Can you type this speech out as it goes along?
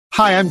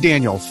Hi, I'm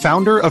Daniel,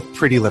 founder of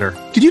Pretty Litter.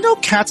 Did you know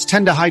cats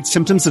tend to hide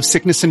symptoms of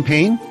sickness and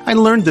pain? I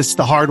learned this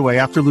the hard way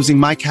after losing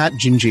my cat,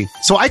 Gingy.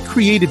 So I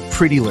created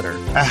Pretty Litter,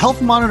 a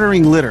health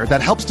monitoring litter that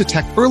helps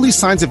detect early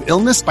signs of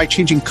illness by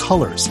changing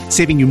colors,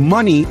 saving you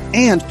money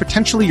and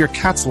potentially your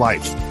cat's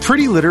life.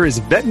 Pretty Litter is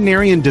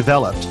veterinarian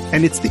developed,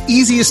 and it's the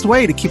easiest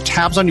way to keep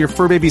tabs on your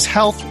fur baby's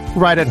health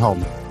right at home.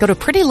 Go to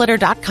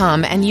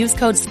prettylitter.com and use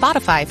code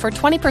SPOTIFY for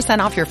 20%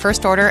 off your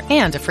first order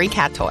and a free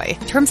cat toy.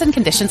 Terms and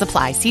conditions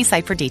apply. See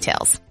site for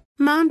details.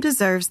 Mom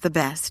deserves the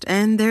best,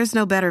 and there's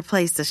no better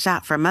place to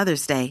shop for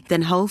Mother's Day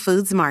than Whole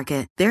Foods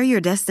Market. They're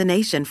your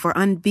destination for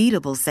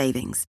unbeatable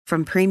savings,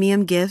 from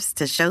premium gifts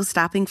to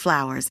show-stopping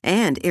flowers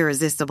and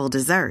irresistible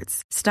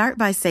desserts. Start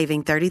by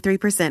saving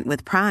 33%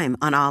 with Prime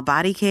on all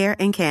body care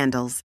and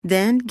candles.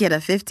 Then get a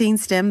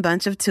 15-stem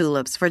bunch of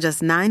tulips for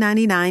just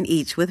 $9.99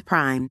 each with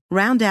Prime.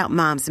 Round out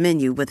Mom's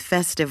menu with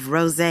festive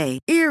rosé,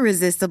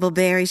 irresistible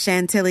berry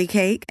chantilly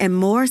cake, and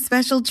more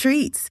special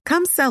treats.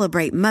 Come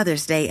celebrate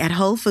Mother's Day at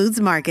Whole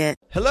Foods Market.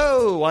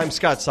 Hello, I'm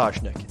Scott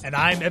Soshnick. And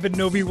I'm Evan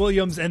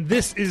Novi-Williams, and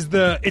this is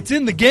the It's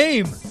in the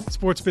Game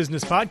sports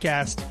business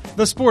podcast,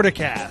 The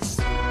Sporticast.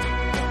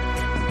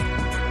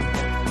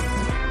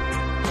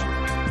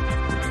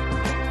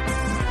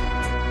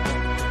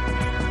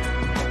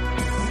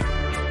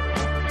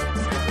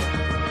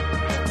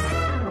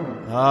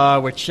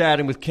 We're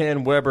chatting with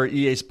Cam Weber,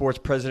 EA Sports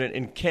president.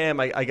 And Cam,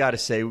 I got to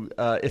say,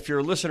 if you're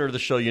a listener to the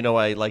show, you know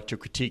I like to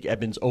critique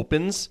Evan's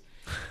opens.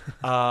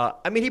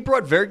 He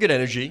brought very good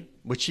energy,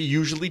 which he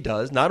usually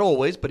does. Not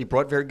always, but he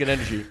brought very good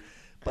energy.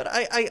 But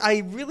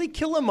I really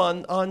kill him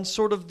on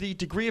sort of the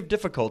degree of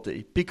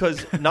difficulty,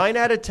 because 9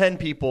 out of 10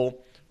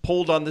 people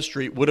polled on the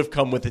street would have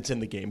come with "It's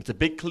in the game." It's a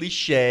big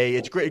cliche.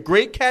 It's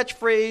great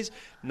catchphrase,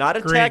 not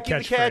attacking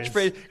the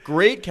catchphrase.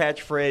 Great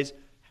catchphrase.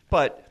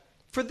 But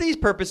for these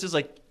purposes,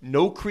 like,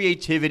 no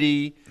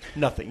creativity,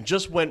 nothing.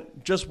 Just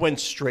went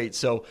straight.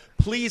 So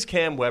please,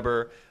 Cam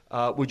Weber,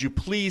 would you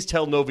please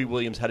tell Novi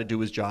Williams how to do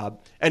his job?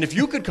 And if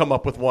you could come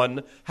up with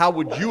one, how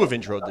would you have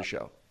introed the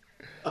show?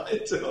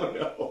 I don't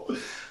know.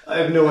 I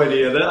have no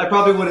idea. I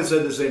probably would have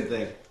said the same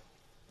thing.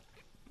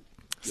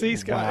 See,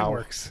 Scott,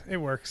 Wow. It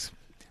works.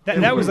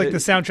 That was like the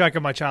soundtrack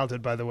of my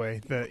childhood, by the way.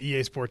 The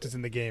EA Sports Is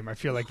in the Game. I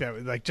feel like that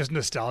was like just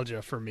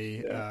nostalgia for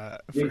me,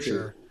 for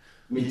sure.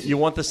 You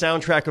want the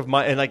soundtrack of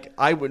my, and like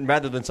I would,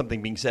 rather than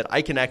something being said,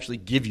 I can actually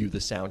give you the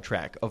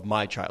soundtrack of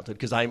my childhood,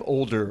 because I'm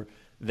older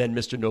than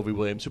Mr. Novi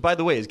Williams, who, by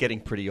the way, is getting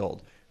pretty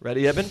old.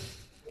 Ready, Evan?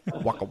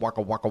 Waka,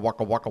 waka, waka,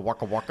 waka, waka,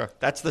 waka, waka.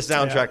 That's the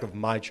soundtrack of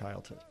my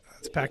childhood.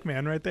 It's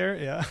Pac-Man right there,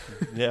 yeah.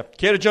 Yeah.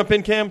 Care to jump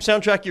in, Cam?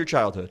 Soundtrack of your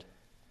childhood.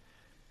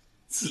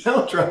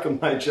 Soundtrack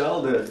of my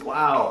childhood.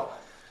 Wow.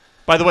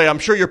 By the way, I'm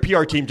sure your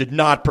PR team did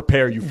not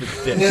prepare you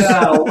for this.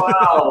 Yeah,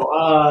 wow.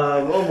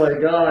 Oh my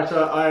gosh.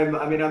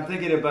 I'm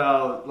thinking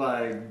about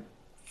like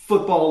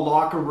football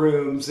locker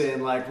rooms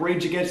and like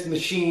Rage Against the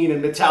Machine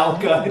and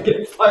Metallica and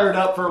getting fired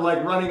up for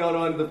like running out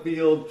onto the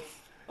field.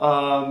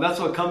 That's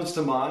what comes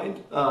to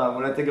mind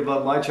when I think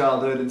about my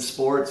childhood in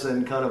sports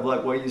and kind of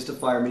like what used to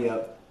fire me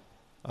up.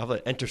 I'll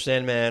have Enter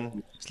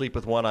Sandman, Sleep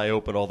with One Eye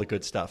Open, all the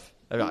good stuff.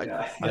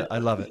 I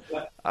love it.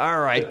 All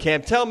right,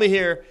 Cam, tell me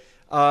here,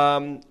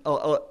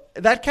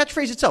 that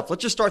catchphrase itself,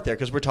 let's just start there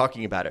because we're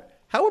talking about it.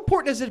 How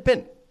important has it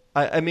been?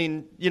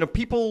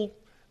 People,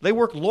 they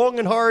work long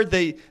and hard.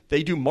 They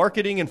do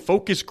marketing and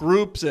focus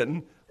groups,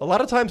 and a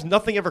lot of times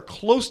nothing ever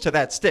close to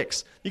that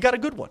sticks. You got a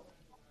good one.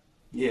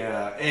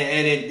 Yeah,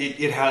 and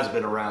it has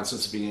been around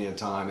since the beginning of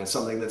time. It's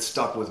something that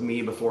stuck with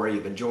me before I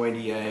even joined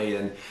EA,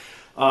 and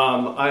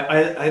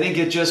I think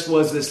it just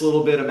was this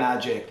little bit of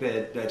magic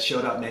that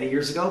showed up many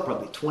years ago,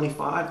 probably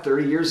 25,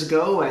 30 years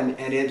ago, and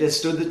it has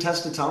stood the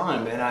test of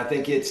time. And I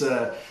think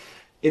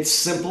it's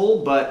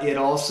simple, but it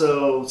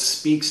also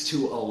speaks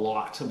to a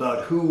lot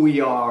about who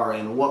we are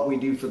and what we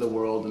do for the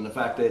world, and the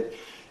fact that,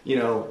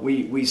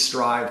 we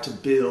strive to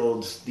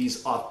build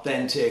these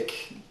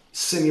authentic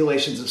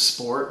simulations of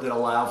sport that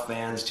allow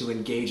fans to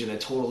engage in a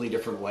totally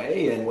different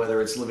way. And whether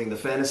it's living the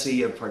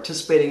fantasy of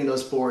participating in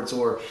those sports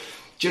or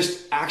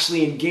just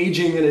actually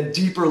engaging in a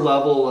deeper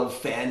level of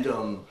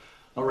fandom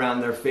around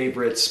their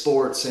favorite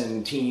sports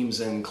and teams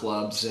and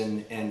clubs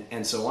and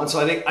so on. So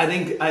I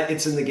think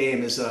It's in the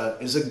Game is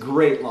a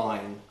great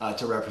line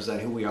to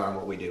represent who we are and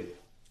what we do.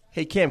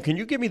 Hey, Cam, can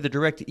you give me the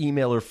direct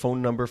email or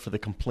phone number for the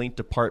complaint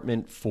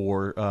department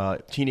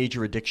for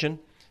teenager addiction?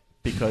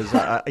 Because,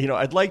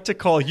 I'd like to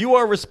call. You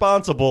are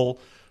responsible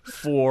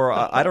for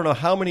I don't know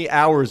how many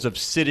hours of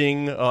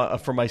sitting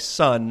for my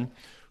son,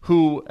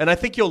 who, and I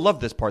think you'll love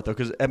this part, though,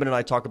 because Evan and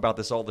I talk about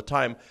this all the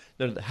time.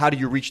 How do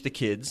you reach the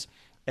kids?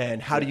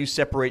 And how do you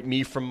separate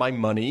me from my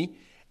money?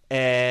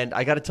 And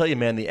I got to tell you,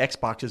 man, the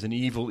Xbox is an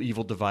evil,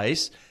 evil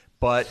device.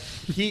 But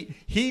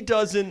he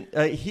does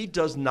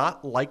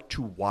not like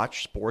to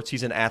watch sports.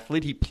 He's an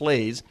athlete. He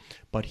plays,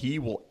 but he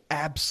will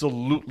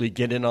absolutely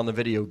get in on the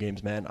video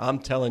games, man. I'm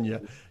telling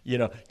you.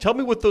 Tell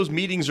me what those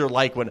meetings are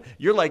like when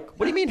you're like,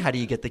 what do you mean? How do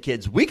you get the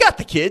kids? We got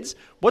the kids.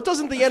 What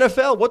doesn't the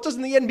NFL? What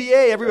doesn't the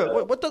NBA? Everybody.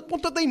 What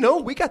don't they know?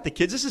 We got the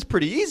kids. This is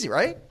pretty easy,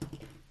 right?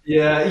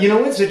 Yeah, you know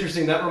what's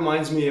interesting? That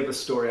reminds me of a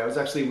story. I was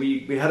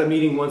actually we had a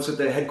meeting once at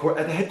the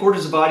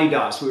headquarters of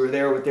Adidas. We were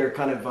there with their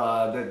kind of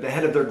the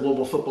head of their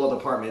global football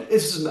department.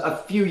 This is a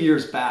few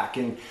years back,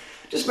 and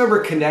just remember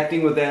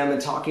connecting with them and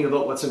talking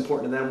about what's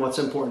important to them, what's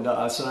important to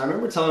us. And I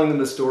remember telling them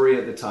the story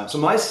at the time. So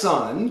my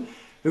son,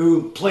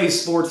 who plays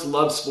sports,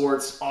 loves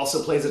sports,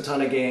 also plays a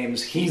ton of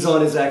games. He's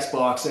on his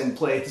Xbox and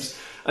plays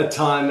a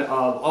ton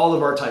of all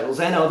of our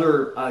titles and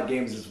other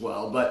games as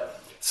well.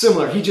 But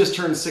similar, he just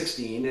turned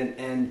 16,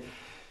 and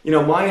you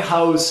know, my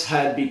house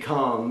had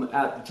become,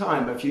 at the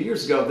time, a few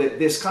years ago,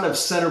 this kind of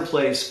center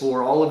place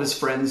for all of his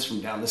friends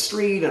from down the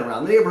street and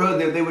around the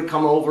neighborhood. They would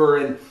come over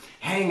and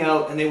hang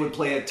out, and they would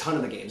play a ton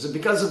of the games. And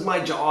because of my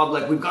job,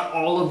 like, we've got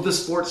all of the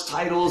sports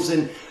titles,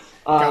 and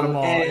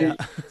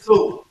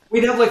so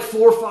we'd have like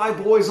 4 or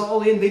 5 boys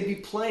all in. They'd be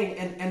playing,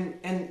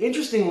 and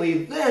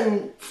interestingly,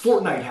 then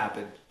Fortnite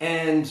happened,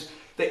 and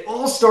they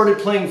all started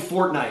playing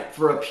Fortnite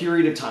for a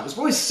period of time. It was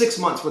probably 6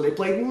 months where they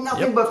played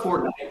nothing but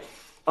Fortnite.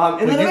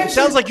 And then it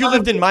sounds like you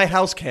lived in my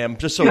house, Cam,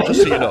 just so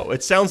you know.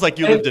 It sounds like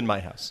you lived in my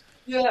house.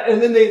 Yeah,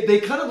 and then they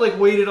kind of like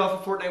waited off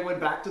of Fortnite, went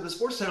back to the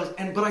sports titles,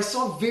 but I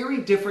saw very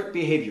different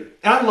behavior.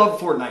 And I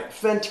love Fortnite.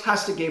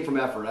 Fantastic game from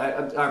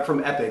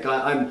Epic.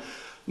 I'm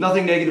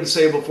nothing negative to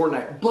say about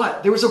Fortnite.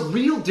 But there was a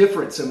real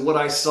difference in what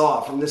I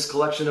saw from this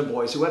collection of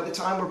boys who at the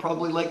time were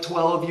probably like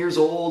 12 years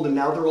old, and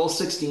now they're all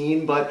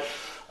 16. But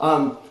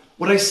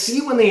what I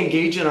see when they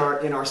engage in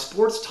our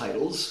sports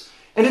titles,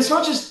 and it's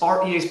not just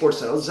our EA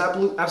Sports titles,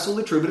 it's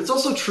absolutely true, but it's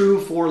also true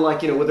for,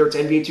 like, you know, whether it's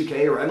NBA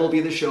 2K or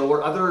MLB The Show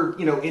or other,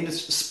 you know,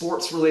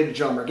 sports-related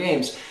genre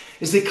games,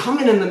 is they come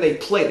in and then they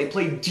play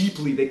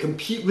deeply, they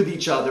compete with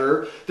each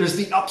other. There's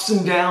the ups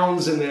and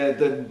downs and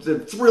the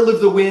thrill of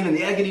the win and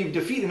the agony of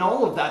defeat and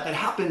all of that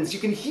happens.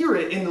 You can hear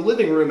it in the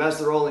living room as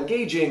they're all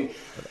engaging.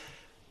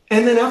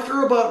 And then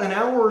after about an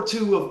hour or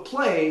two of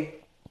play,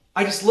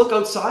 I just look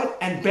outside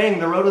and bang,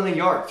 they're out in the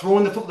yard,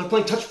 they're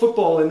playing touch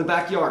football in the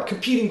backyard,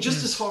 competing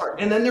just as hard.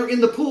 And then they're in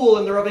the pool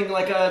and they're having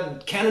like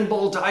a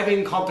cannonball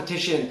diving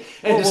competition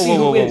and see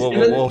who wins.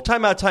 Whoa.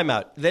 Time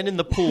out. Then in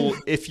the pool,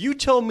 if you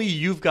tell me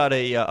you've got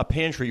a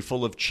pantry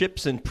full of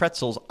chips and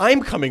pretzels,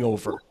 I'm coming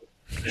over.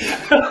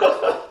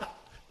 But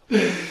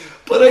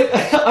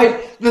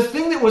the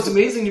thing that was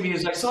amazing to me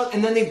is I saw it,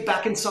 and then they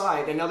back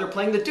inside, and now they're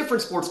playing the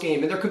different sports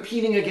game, and they're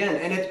competing again.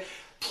 And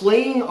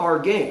playing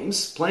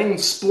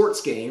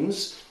sports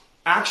games,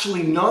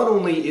 actually not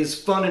only is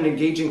fun and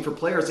engaging for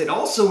players, it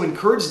also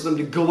encourages them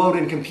to go out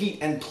and compete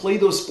and play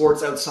those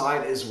sports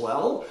outside as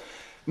well.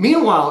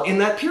 Meanwhile, in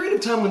that period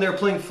of time when they're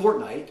playing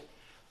Fortnite,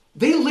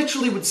 they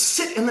literally would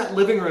sit in that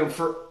living room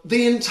for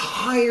the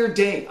entire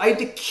day. I had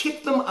to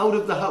kick them out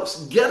of the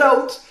house. Get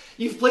out.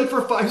 You've played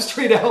for 5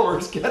 straight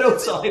hours. Get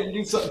outside and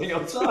do something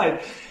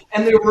outside.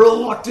 And they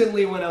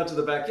reluctantly went out to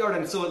the backyard.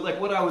 And so, like,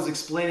 what I was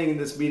explaining in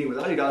this meeting with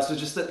Adidas was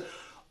just that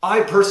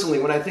I personally,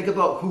 when I think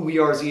about who we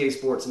are as EA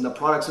Sports and the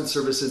products and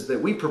services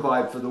that we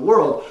provide for the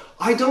world,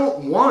 I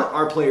don't want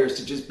our players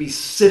to just be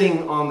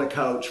sitting on the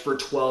couch for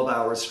 12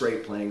 hours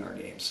straight playing our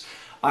games.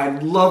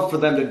 I'd love for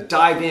them to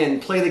dive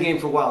in, play the game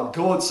for a while,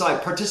 go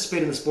outside,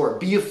 participate in the sport,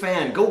 be a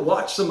fan, go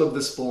watch some of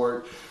the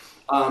sport.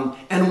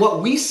 And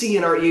what we see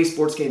in our EA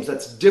Sports games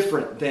that's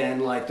different than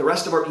like the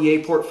rest of our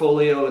EA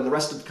portfolio and the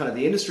rest of kind of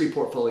the industry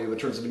portfolio in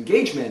terms of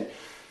engagement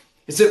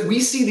is that we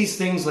see these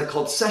things like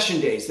called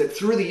session days, that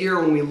through the year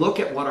when we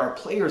look at what our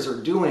players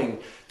are doing,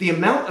 the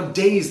amount of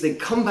days they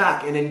come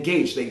back and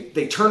engage,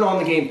 they turn on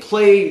the game,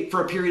 play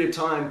for a period of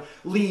time,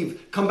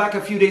 leave, come back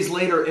a few days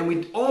later, and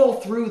we all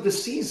through the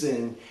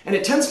season, and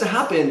it tends to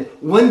happen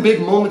when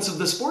big moments of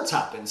the sports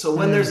happen. So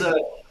when there's a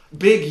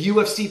big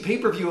UFC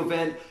pay-per-view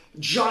event,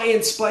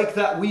 giant spike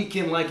that week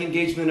in like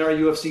engagement in our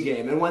UFC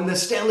game. And when the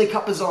Stanley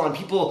Cup is on,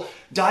 people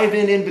dive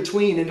in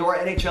between into our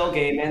NHL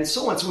game and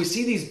so on. So we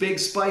see these big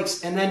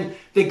spikes and then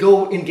they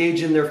go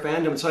engage in their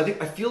fandom. So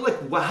I feel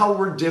like how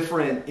we're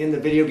different in the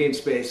video game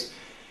space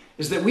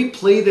is that we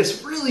play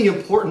this really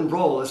important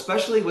role,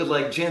 especially with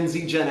like Gen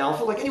Z, Gen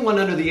Alpha, like anyone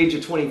under the age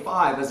of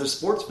 25 as a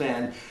sports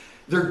fan,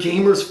 they're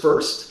gamers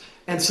first.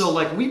 And so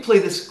like we play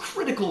this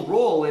critical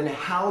role in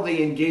how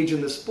they engage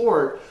in the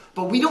sport.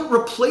 But we don't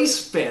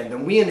replace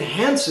fandom. We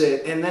enhance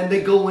it, and then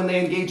they go when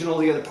they engage in all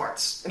the other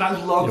parts. And I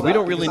love that. We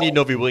don't really need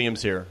Novi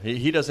Williams here.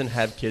 He doesn't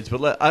have kids.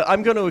 But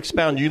I'm going to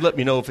expound. You let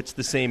me know if it's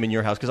the same in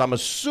your house, because I'm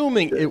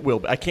assuming it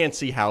will. I can't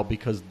see how,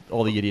 because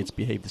all the idiots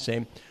behave the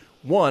same.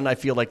 One, I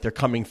feel like they're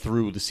coming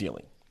through the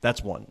ceiling.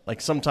 That's one. Like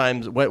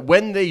sometimes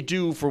when they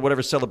do for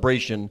whatever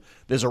celebration,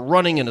 there's a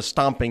running and a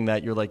stomping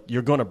that you're like,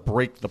 you're going to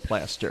break the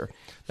plaster.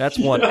 That's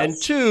one. Yes.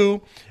 And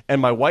two, and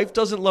my wife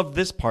doesn't love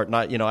this part.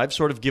 I've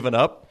sort of given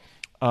up.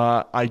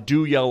 I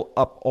do yell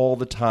up all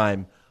the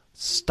time,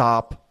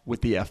 stop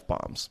with the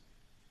F-bombs.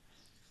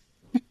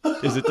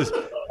 Is it this?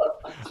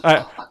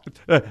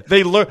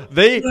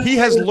 He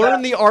has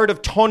learned the art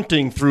of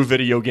taunting through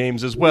video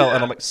games as well. Yeah.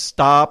 And I'm like,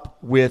 stop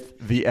with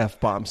the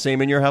F-bomb.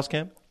 Same in your house,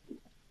 Cam?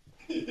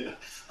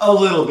 A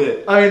little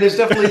bit. I mean, there's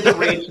definitely the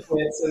rage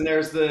quits, and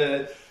there's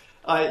the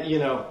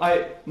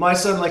My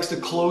son likes to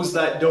close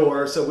that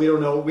door, so we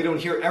don't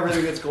hear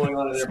everything that's going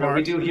on in there, but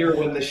we do hear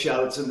when the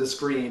shouts and the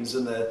screams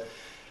and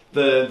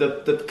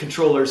the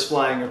controllers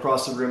flying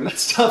across the room. That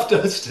stuff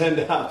does tend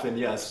to happen,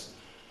 yes.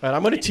 All right,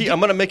 I'm going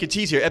to make a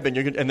tease here, Eben,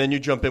 and then you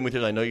jump in with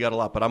it. I know you got a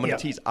lot, but I'm going to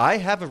tease. I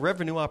have a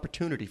revenue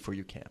opportunity for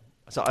you, Cam.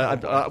 So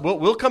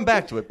we'll come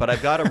back to it, but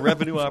I've got a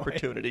revenue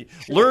opportunity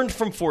learned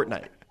from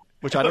Fortnite,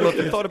 which I don't know if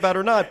you thought about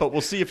or not, but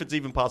we'll see if it's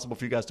even possible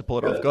for you guys to pull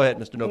it off. Go ahead,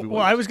 Mr. Novi.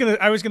 Well, I was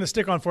gonna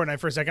stick on Fortnite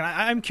for a second.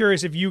 I'm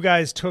curious if you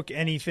guys took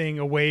anything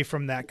away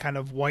from that kind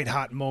of white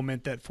hot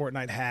moment that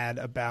Fortnite had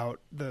about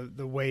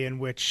the way in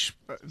which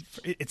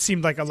it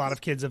seemed like a lot of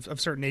kids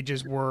of certain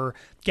ages were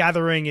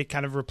gathering. It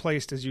kind of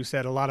replaced, as you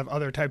said, a lot of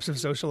other types of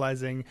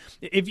socializing.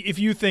 If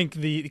you think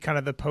the kind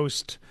of the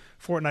post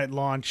Fortnite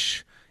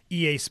launch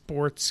EA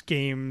Sports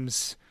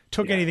games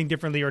took anything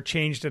differently or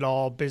changed at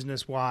all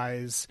business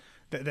wise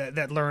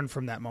that learned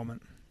from that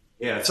moment.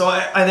 Yeah, so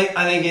I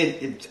think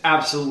it's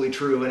absolutely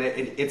true, and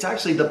it's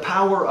actually the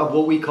power of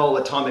what we call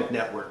atomic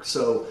networks.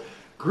 So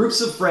groups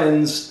of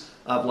friends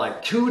of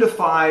like 2 to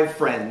 5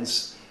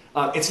 friends.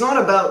 It's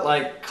not about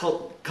like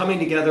coming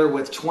together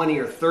with 20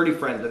 or 30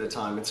 friends at a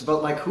time. It's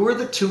about like who are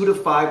the 2 to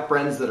 5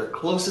 friends that are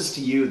closest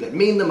to you, that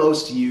mean the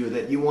most to you,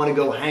 that you want to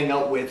go hang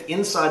out with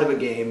inside of a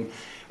game,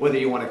 whether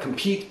you want to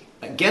compete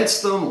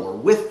against them or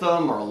with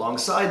them or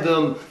alongside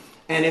them.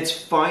 And it's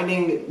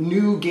finding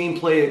new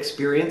gameplay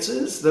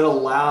experiences that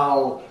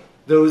allow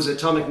those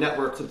atomic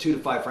networks of 2 to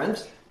 5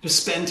 friends to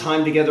spend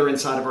time together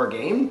inside of our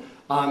game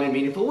in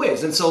meaningful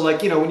ways. And so,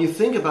 like, when you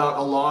think about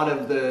a lot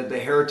of the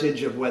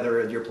heritage of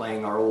whether you're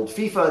playing our old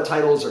FIFA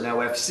titles or now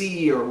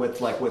FC or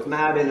with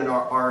Madden and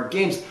our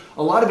games,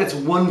 a lot of it's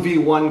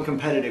 1v1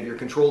 competitive. You're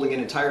controlling an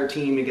entire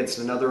team against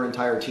another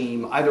entire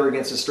team, either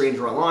against a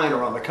stranger online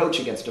or on the couch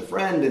against a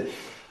friend.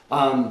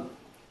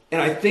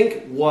 And I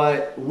think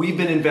what we've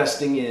been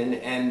investing in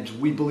and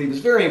we believe is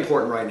very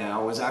important right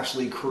now is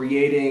actually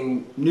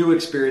creating new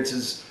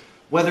experiences,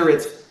 whether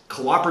it's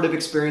cooperative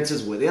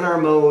experiences within our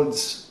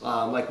modes,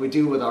 like we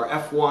do with our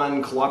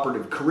F1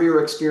 cooperative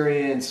career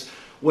experience,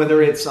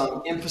 whether it's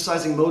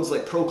emphasizing modes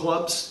like pro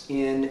clubs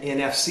in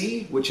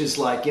FC, which is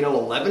like,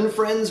 11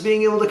 friends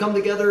being able to come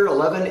together,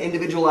 11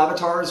 individual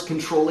avatars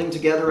controlling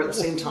together at the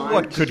same time.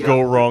 What could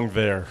go wrong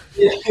there?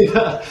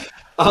 Yeah.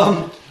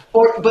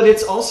 But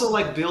it's also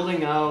like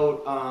building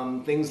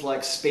out things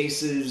like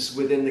spaces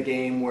within the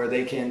game where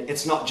they can,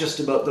 it's not just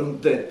about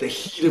the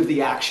heat of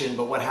the action,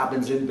 but what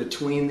happens in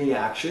between the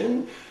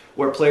action,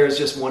 where players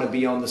just want to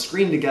be on the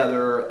screen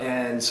together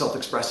and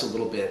self-express a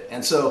little bit.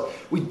 And so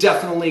we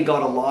definitely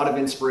got a lot of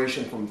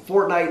inspiration from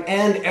Fortnite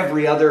and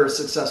every other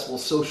successful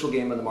social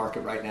game in the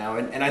market right now.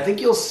 And I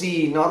think you'll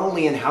see not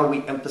only in how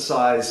we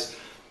emphasize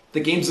the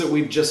games that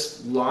we've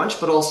just launched,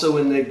 but also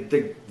in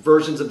the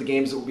versions of the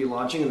games that we'll be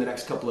launching in the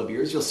next couple of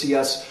years. You'll see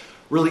us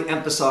really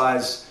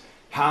emphasize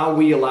how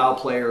we allow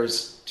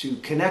players to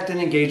connect and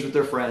engage with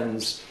their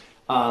friends,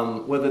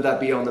 whether that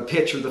be on the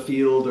pitch or the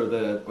field or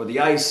the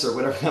ice or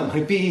whatever that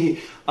might be,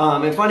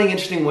 and finding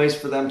interesting ways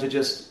for them to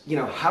just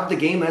have the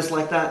game as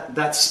like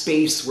that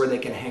space where they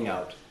can hang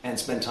out and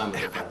spend time with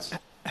their friends.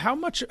 How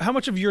much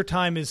of your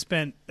time is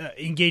spent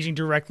engaging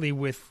directly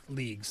with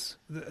leagues?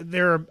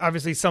 There are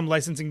obviously some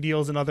licensing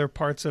deals in other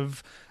parts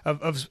of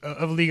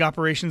league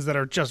operations that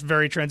are just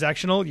very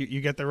transactional.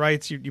 You get the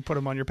rights, you put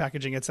them on your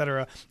packaging,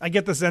 etc. I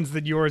get the sense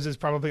that yours is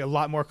probably a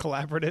lot more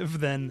collaborative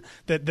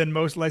than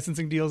most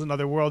licensing deals in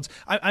other worlds.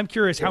 I'm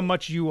curious how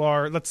much you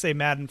are, let's say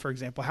Madden, for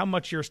example, how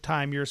much your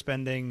time you're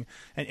spending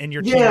and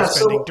your team is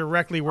spending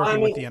directly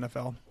working with the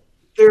NFL.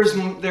 There's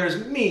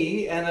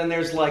me, and then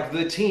there's like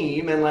the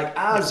team, and like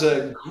as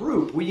a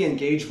group, we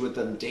engage with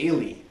them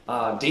daily,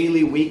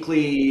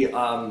 weekly.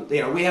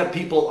 We have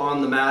people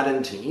on the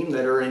Madden team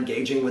that are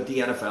engaging with the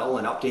NFL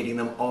and updating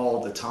them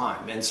all the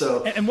time. And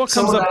so, and what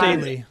comes up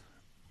daily?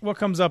 What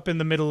comes up in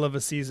the middle of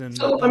a season?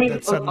 So,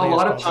 a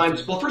lot of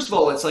times, well, first of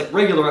all, it's like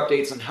regular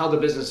updates on how the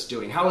business is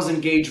doing. How is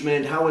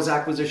engagement? How is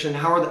acquisition?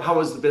 How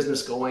is the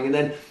business going? And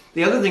then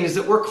the other thing is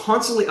that we're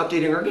constantly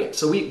updating our game.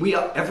 So we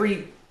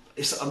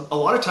a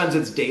lot of times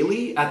it's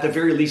daily, at the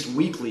very least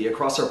weekly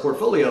across our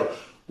portfolio.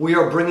 We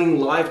are bringing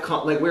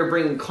we're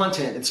bringing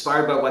content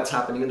inspired by what's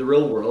happening in the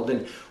real world,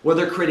 and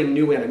whether creating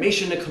new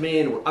animation to come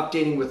in, or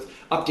updating with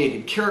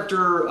updated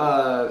character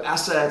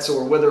assets,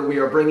 or whether we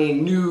are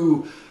bringing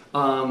new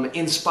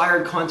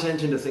inspired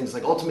content into things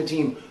like Ultimate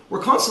Team.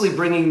 We're constantly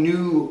bringing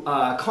new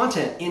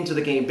content into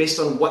the game based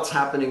on what's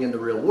happening in the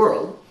real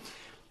world.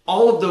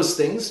 All of those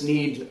things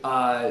need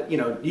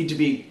to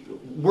be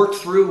worked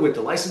through with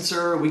the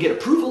licensor. We get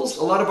approvals.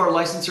 A lot of our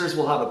licensors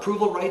will have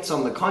approval rights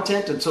on the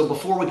content, and so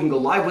before we can go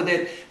live with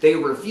it, they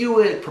review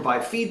it,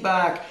 provide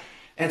feedback,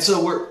 and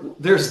so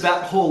there's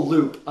that whole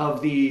loop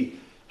of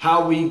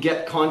how we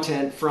get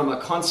content from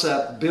a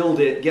concept, build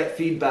it, get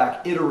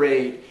feedback,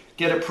 iterate,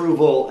 get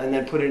approval, and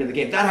then put it into the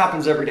game. That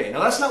happens every day.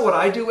 Now, that's not what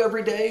I do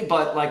every day,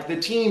 but like the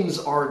teams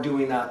are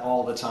doing that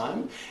all the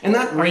time. And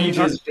that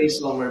ranges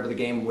based on wherever the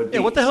game would be.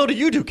 Yeah, what the hell do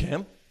you do,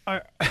 Cam?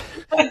 I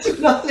do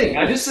nothing.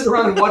 I just sit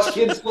around and watch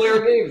kids play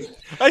our games.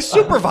 I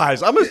supervise.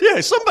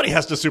 Somebody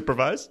has to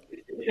supervise.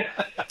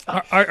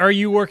 Are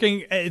you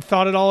working?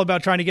 Thought at all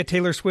about trying to get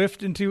Taylor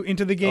Swift into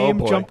the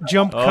game? Oh,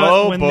 Jump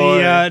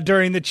cut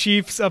during the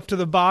Chiefs up to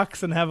the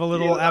box and have a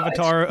little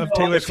avatar of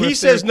Taylor Swift. If he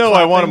says no,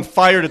 I want him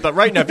fired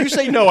right now. If you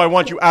say no, I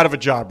want you out of a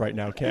job right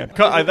now, Cam.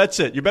 That's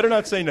it. You better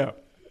not say no.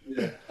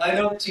 Yeah. I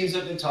know teams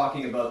have been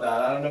talking about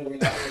that. I don't know where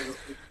that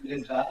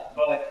is that,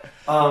 but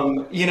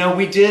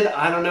we did.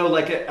 I don't know.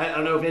 I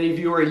don't know if any of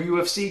you are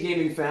UFC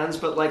gaming fans,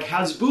 but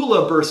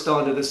Hasbulla burst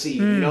onto the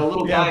scene. A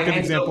little guy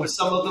hangs out with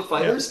some of the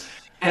fighters. Yeah.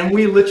 And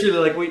we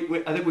literally,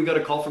 I think we got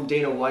a call from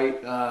Dana White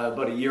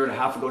about a year and a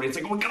half ago. And he's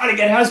like, we got to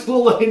get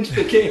Hasbulla into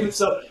the game.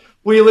 So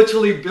we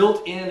literally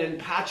built in and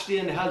patched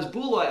in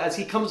Hasbulla as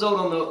he comes out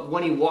on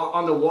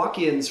the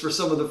walk-ins for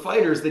some of the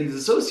fighters that he's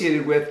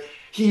associated with.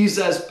 He's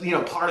as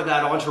part of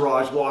that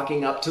entourage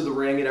walking up to the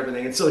ring and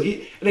everything. And so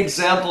an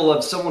example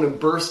of someone who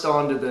burst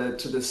onto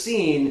the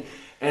scene.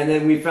 And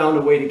then we found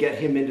a way to get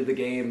him into the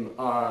game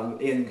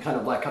in kind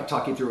of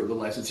talking through it with the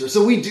licensor.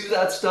 So we do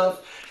that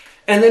stuff.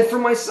 And then for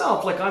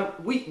myself,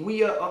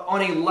 we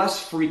on a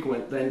less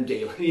frequent than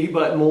daily,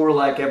 but more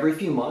like every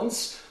few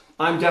months,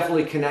 I'm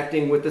definitely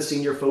connecting with the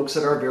senior folks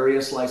at our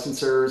various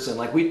licensors.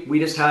 And we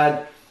just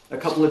had a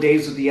couple of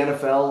days with the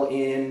NFL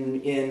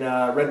in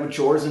Redwood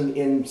Shores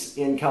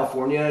in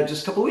California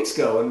just a couple of weeks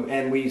ago.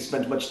 And we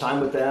spent much time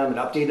with them and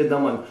updated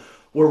them on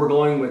where we're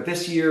going with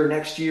this year,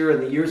 next year,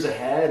 and the years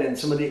ahead, and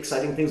some of the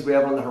exciting things we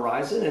have on the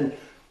horizon. And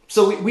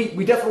so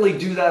we definitely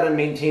do that and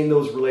maintain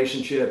those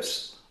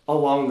relationships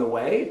along the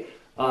way.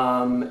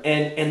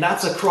 And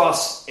that's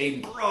across a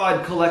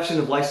broad collection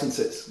of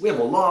licenses. We have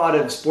a lot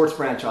of sports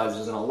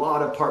franchises and a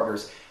lot of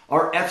partners.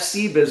 Our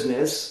FC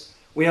business,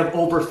 we have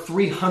over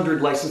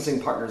 300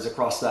 licensing partners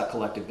across that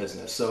collective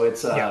business. So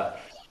it's a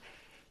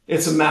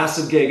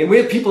massive gig. And we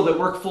have people that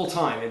work full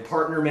time in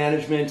partner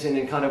management and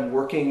in kind of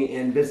working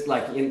in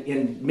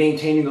in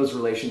maintaining those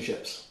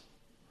relationships.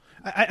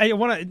 I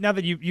want to, now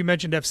that you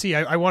mentioned FC,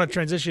 I want to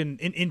transition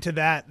into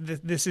that.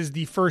 This is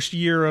the first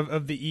year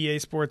of the EA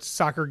Sports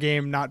soccer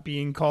game not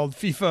being called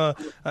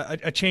FIFA,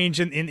 a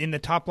change in the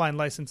top line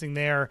licensing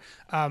there.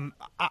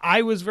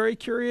 I was very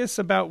curious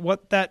about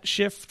what that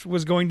shift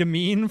was going to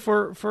mean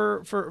for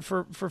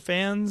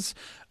fans.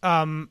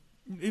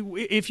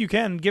 If you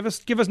can, give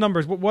us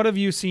numbers. What have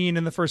you seen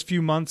in the first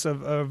few months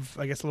of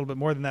I guess a little bit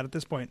more than that at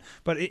this point,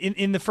 but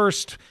in the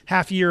first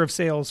half year of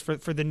sales for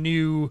the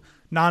new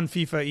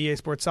non-FIFA EA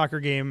Sports soccer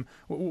game,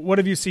 what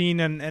have you seen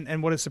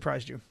and what has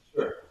surprised you?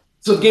 Sure.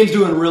 So the game's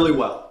doing really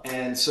well,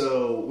 and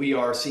so we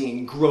are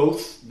seeing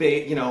growth,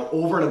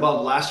 over and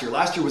above last year.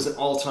 Last year was an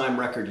all-time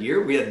record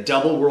year. We had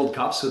double World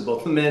Cups with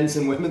both the men's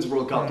and women's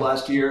World Cup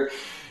last year.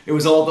 It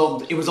was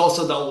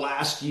also the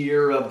last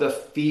year of the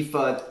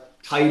FIFA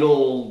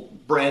title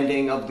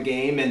branding of the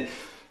game, and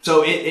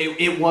so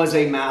it was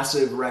a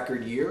massive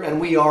record year,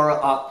 and we are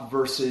up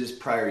versus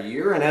prior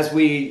year. And as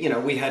we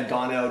had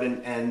gone out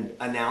and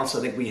announced, I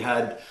think we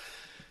had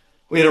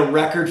a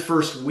record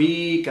first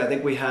week. I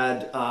think we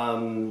had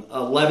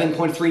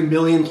 11.3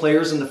 million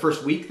players in the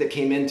first week that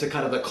came into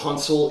kind of the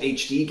console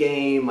HD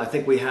game. I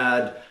think we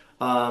had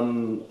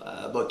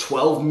about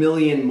 12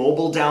 million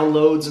mobile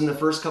downloads in the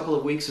first couple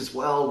of weeks as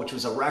well, which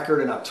was a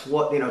record and up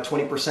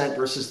 20%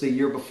 versus the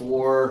year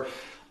before.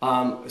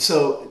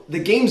 So the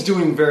game's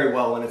doing very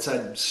well, and it's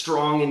had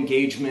strong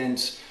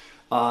engagement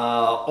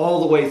all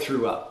the way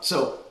throughout.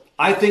 So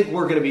I think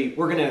we're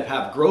going to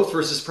have growth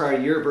versus prior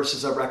year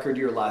versus a record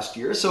year last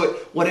year. So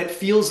what it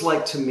feels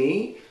like to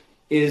me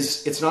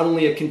is it's not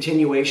only a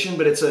continuation,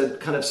 but it's a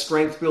kind of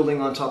strength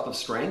building on top of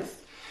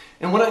strength.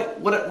 And what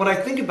I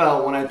think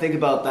about when I think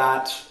about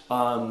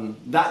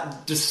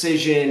that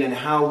decision and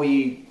how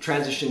we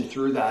transitioned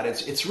through that,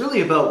 it's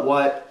really about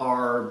what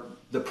are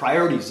the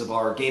priorities of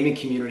our gaming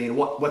community and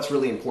what's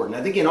really important.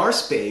 I think in our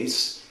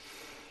space,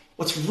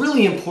 what's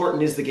really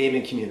important is the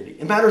gaming community.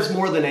 It matters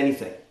more than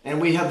anything.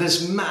 And we have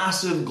this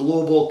massive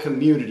global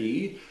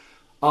community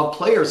of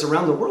players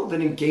around the world that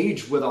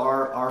engage with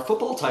our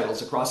football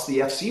titles across the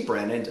FC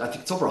brand. And I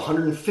think it's over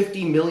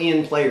 150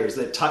 million players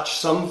that touch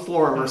some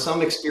form or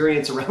some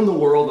experience around the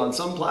world on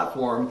some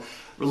platform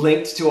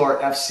linked to our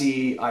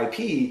FC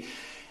IP.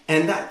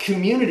 And that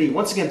community,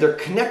 once again, they're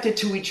connected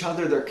to each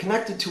other. They're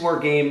connected to our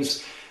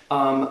games.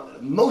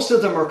 Most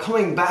of them are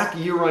coming back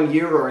year on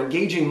year or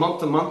engaging month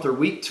to month or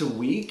week to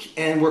week.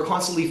 And we're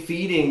constantly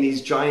feeding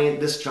this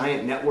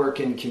giant network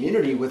and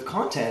community with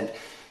content.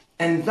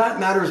 And that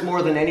matters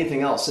more than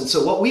anything else. And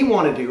so what we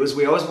want to do is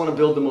we always want to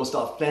build the most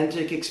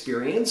authentic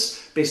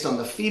experience based on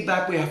the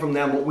feedback we have from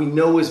them, what we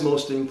know is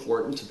most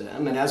important to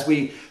them. And as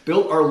we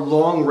built our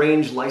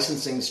long-range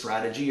licensing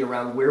strategy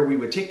around where we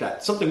would take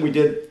that, something we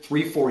did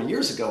 3-4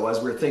 years ago as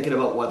we were thinking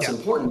about what's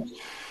important.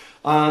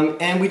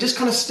 And we just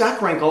kind of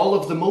stack rank all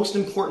of the most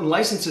important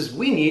licenses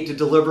we need to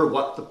deliver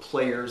what the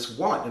players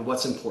want and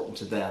what's important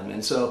to them.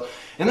 And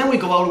then we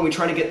go out and we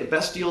try to get the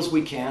best deals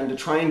we can to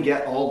try and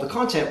get all the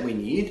content we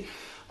need.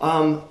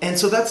 And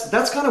so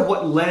that's kind of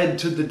what led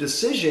to the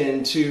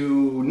decision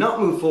to not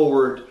move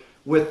forward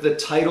with the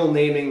title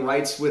naming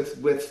rights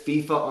with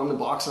FIFA on the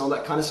box and all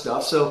that kind of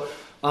stuff. So,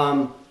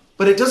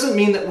 but it doesn't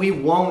mean that we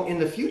won't in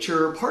the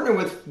future partner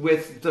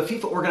with the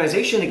FIFA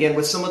organization again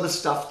with some of the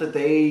stuff that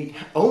they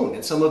own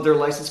and some of their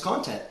licensed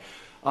content.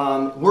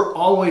 We're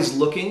always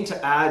looking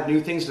to add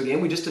new things to the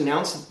game. We just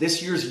announced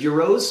this year's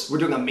Euros. We're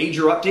doing a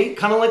major update,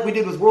 kind of like we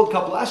did with World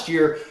Cup last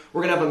year.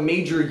 We're going to have a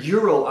major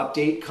Euro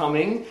update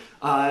coming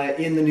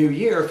in the new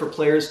year for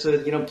players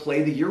to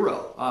play the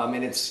Euro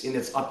in its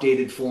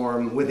updated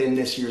form within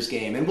this year's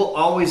game. And we'll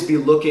always be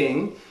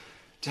looking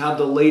to have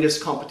the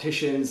latest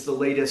competitions, the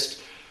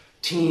latest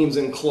teams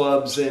and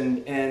clubs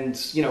and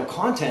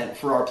content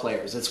for our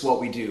players. It's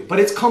what we do. But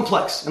it's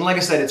complex. And like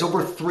I said, it's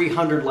over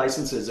 300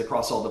 licenses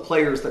across all the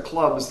players, the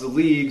clubs, the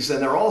leagues,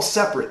 and they're all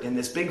separate in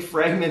this big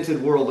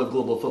fragmented world of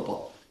global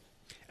football.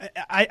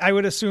 I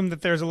would assume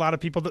that there's a lot of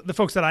people, the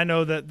folks that I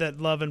know that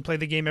love and play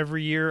the game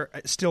every year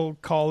still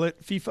call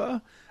it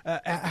FIFA.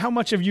 How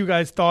much have you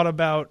guys thought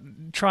about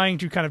trying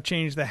to kind of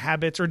change the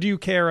habits, or do you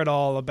care at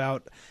all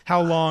about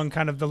how long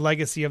kind of the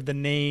legacy of the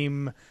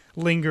name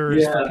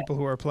lingers for people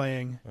who are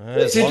playing?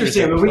 It's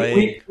interesting. I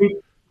mean,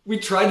 we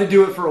tried to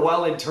do it for a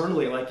while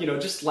internally,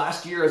 just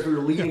last year as we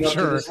were leading up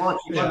to this launch.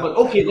 We thought,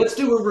 okay, let's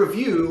do a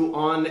review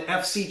on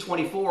FC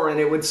 24, and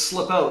it would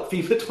slip out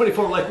FIFA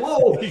 24. Like,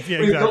 whoa!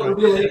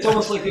 Exactly. It's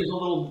almost like there's a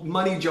little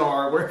money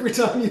jar where every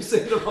time you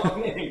say the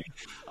wrong name.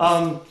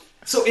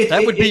 So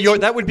that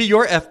would be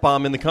your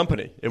F-bomb in the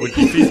company. It would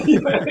be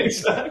FIFA.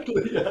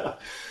 Exactly. Yeah.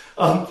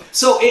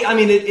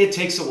 It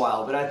takes a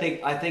while, but I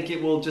think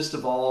it will just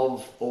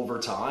evolve over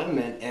time.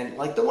 And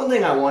like the one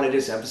thing I wanted to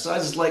just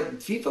emphasize is like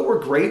FIFA were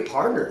great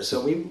partners.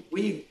 So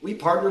we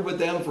partnered with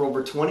them for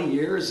over 20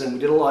 years and we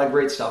did a lot of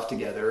great stuff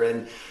together.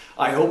 And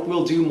I hope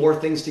we'll do more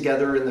things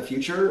together in the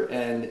future.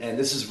 And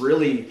this is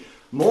really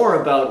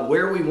more about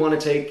where we want to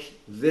take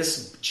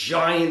this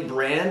giant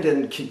brand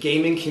and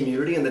gaming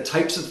community and the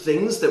types of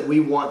things that we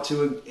want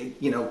to,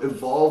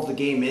 evolve the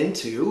game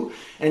into,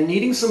 and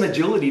needing some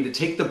agility to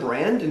take the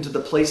brand into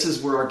the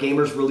places where our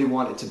gamers really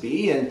want it to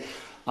be. And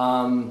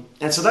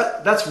so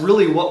that's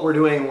really what we're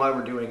doing and why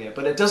we're doing it.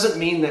 But it doesn't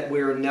mean that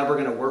we're never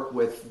going to work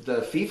with the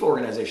FIFA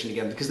organization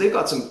again, because they've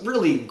got some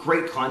really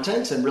great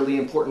content and really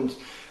important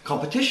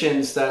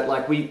competitions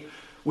that we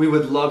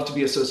would love to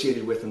be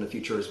associated with in the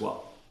future as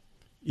well.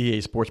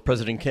 EA Sports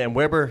President Cam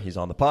Weber, he's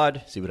on the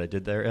pod. See what I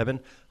did there, Evan?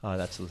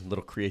 That's a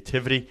little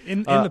creativity.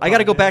 In the pod, I got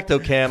to go back though,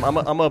 Cam. I'm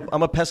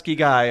a pesky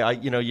guy.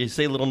 You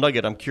say a little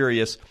nugget. I'm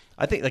curious.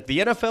 I think like the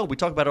NFL, we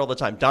talk about it all the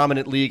time.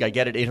 Dominant league. I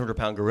get it.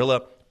 800-pound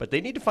gorilla, but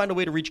they need to find a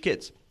way to reach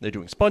kids. They're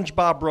doing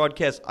SpongeBob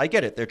broadcasts. I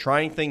get it. They're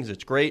trying things.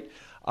 It's great.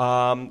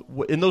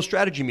 In those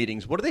strategy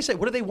meetings, what do they say?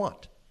 What do they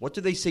want? What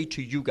do they say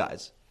to you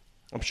guys?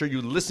 I'm sure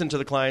you listen to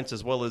the clients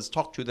as well as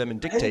talk to them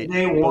and dictate.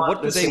 But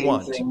what do they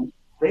want?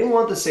 They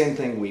want the same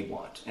thing we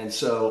want. And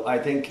so I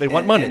think they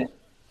want money.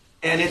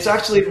 And it's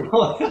actually,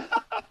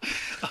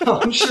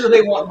 I'm sure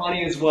they want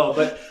money as well.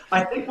 But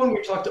I think when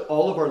we talk to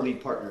all of our league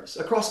partners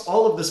across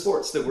all of the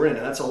sports that we're in,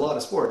 and that's a lot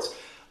of sports,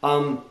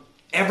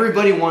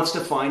 everybody wants to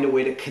find a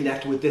way to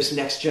connect with this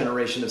next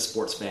generation of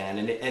sports fan.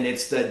 And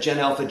it's the Gen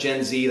Alpha,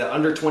 Gen Z, the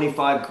under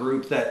 25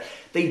 group that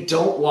they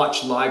don't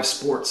watch live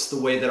sports the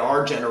way that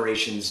our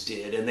generations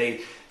did. And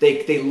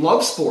they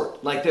love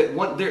sport. Like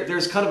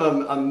there's kind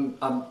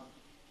of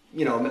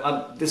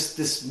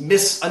this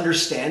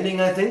misunderstanding,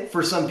 I think,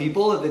 for some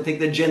people. They think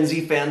that Gen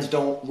Z fans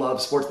don't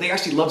love sports. They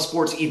actually love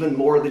sports even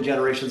more than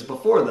generations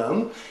before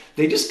them.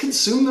 They just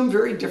consume them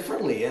very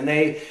differently, and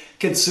they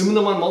consume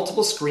them on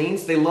multiple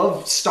screens. They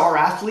love star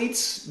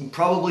athletes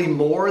probably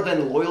more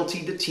than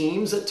loyalty to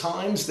teams at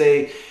times.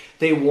 They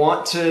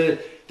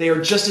are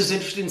just as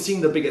interested in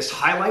seeing the biggest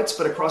highlights,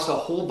 but across a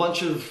whole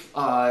bunch of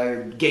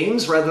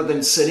games rather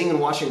than sitting and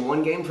watching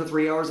one game for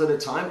 3 hours at a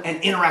time.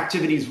 And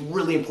interactivity is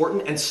really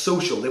important, and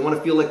social. They want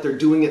to feel like they're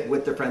doing it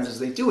with their friends as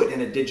they do it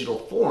in a digital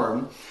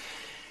form.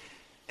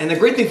 And the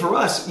great thing for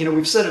us,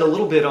 we've said it a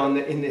little bit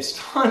in this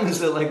time, is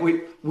that like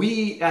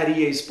we at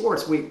EA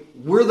Sports,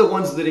 we're the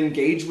ones that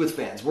engage with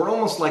fans. We're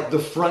almost like the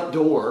front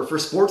door for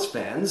sports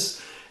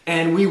fans,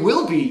 and we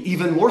will be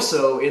even more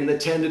so in the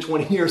 10 to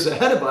 20 years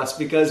ahead of us,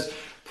 because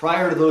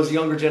prior to those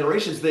younger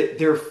generations,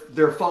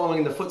 they're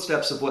following the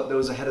footsteps of what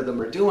those ahead of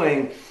them are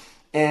doing.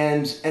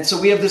 And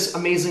so we have this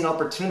amazing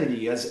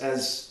opportunity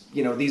as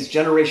these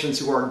generations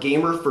who are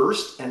gamer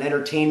first and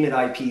entertainment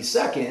IP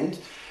second.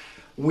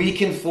 We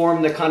can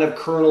form the kind of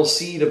kernel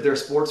seed of their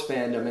sports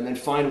fandom and then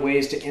find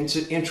ways to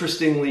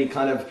interestingly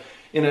kind of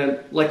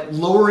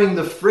lowering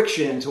the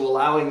friction to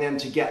allowing them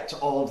to get to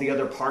all of the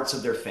other parts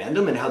of their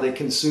fandom and how they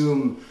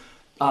consume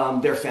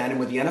their fandom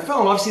with the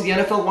NFL. And obviously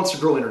the NFL wants to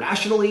grow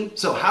internationally.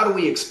 So how do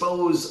we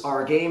expose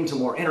our game to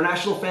more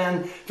international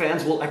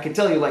fans? Well, I can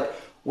tell you,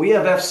 we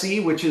have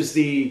FC, which is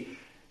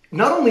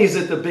not only is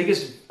it the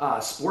biggest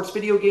sports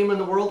video game in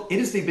the world, it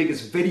is the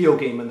biggest video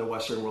game in the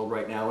Western world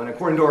right now. And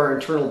according to our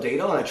internal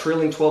data, on a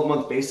trailing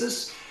 12-month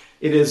basis,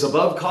 it is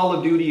above Call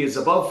of Duty, is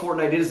above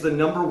Fortnite. It is the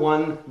number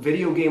one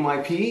video game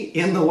IP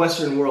in the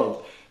Western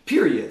world,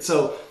 period.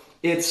 So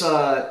it's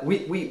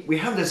we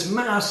have this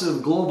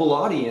massive global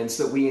audience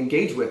that we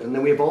engage with, and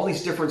then we have all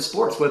these different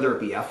sports, whether it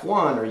be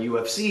F1 or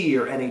UFC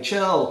or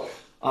NHL,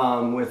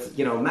 with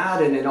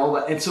Madden and all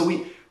that, and so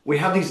we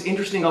have these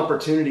interesting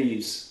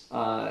opportunities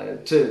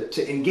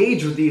to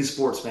engage with these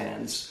sports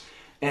fans,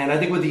 and I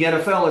think with the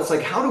NFL, it's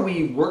like, how do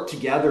we work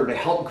together to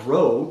help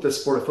grow the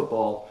sport of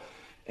football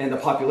and the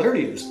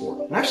popularity of the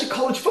sport? And actually,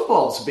 college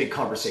football is a big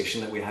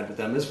conversation that we had with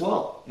them as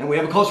well, and we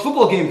have a college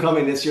football game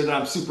coming this year that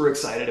I'm super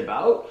excited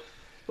about.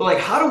 But like,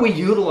 how do we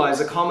utilize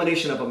a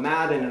combination of a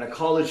Madden and a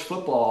college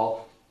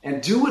football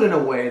and do it in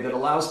a way that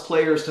allows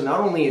players to not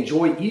only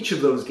enjoy each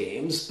of those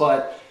games,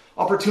 but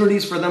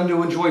opportunities for them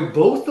to enjoy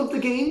both of the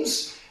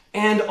games,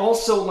 and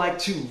also like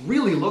to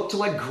really look to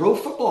like grow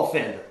football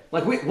fandom.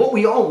 Like what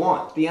we all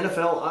want, the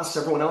NFL, us,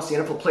 everyone else, the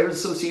NFL Players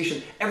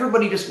Association,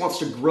 everybody just wants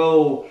to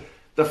grow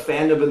the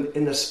fandom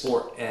in the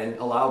sport and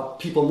allow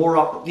people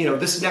more,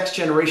 this next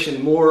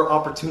generation more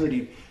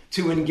opportunity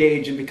to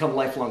engage and become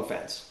lifelong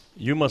fans.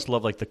 You must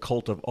love like the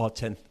cult of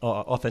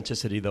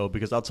authenticity, though,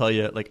 because I'll tell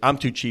you, like, I'm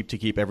too cheap to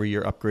keep every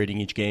year upgrading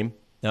each game.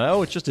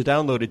 Now, it's just a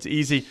download. It's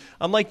easy.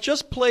 I'm like,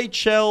 just play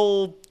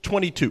Chell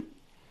 22.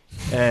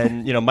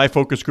 And, my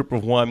focus group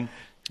of one,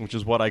 which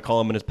is what I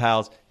call him and his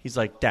pals, he's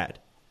like, Dad,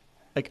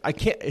 like, I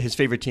can't. His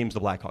favorite team's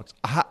the Blackhawks.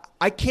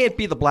 I can't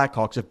be the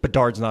Blackhawks if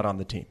Bedard's not on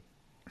the team.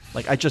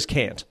 Like, I just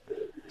can't.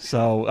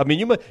 So, I mean,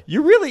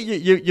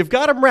 you've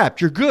got him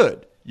wrapped. You're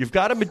good. You've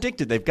got them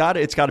addicted.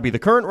 It's got to be the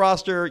current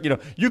roster.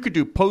 You could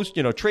do post,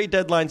 trade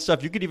deadline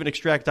stuff. You could even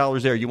extract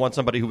dollars there. You want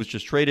somebody who was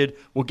just traded.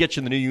 We'll get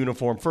you the new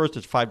uniform first.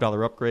 It's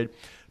 $5 upgrade.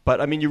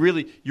 But I mean, you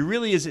really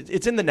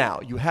it's in the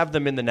now. You have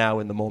them in the now,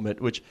 in the moment,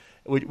 which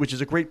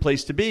is a great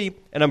place to be.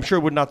 And I'm sure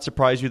it would not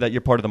surprise you that you're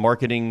part of the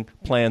marketing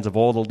plans of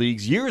all the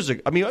leagues years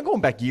ago. I mean, I'm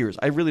going back years.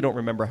 I really don't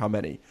remember how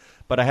many.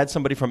 But I had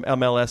somebody from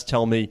MLS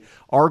tell me,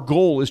 our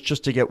goal is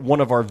just to get one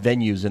of our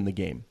venues in the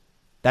game.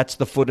 That's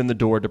the foot in the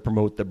door to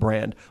promote the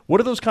brand.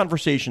 What are those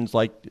conversations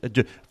like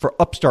for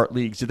upstart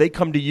leagues? Do they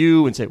come to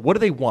you and say, what do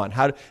they want?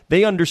 How do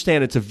they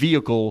understand it's a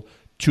vehicle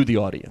to the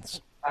audience?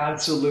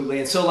 Absolutely.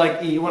 And so like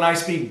when I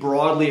speak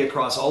broadly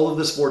across all of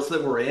the sports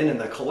that we're in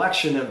and the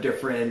collection of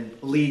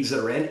different leagues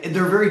that are in,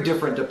 they're very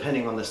different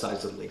depending on the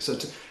size of the league. So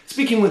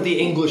speaking with the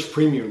English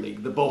Premier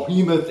League, the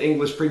behemoth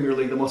English Premier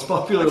League, the most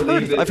popular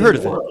league I've heard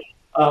of it.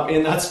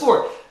 In that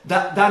sport.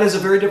 That is a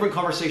very different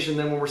conversation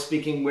than when we're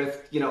speaking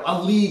with,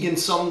 a league in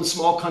some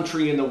small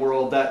country in the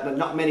world that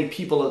not many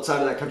people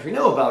outside of that country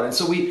know about. And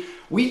so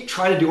we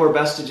try to do our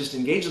best to just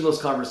engage in those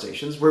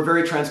conversations. We're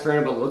very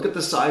transparent about, look at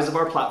the size of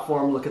our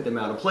platform, look at the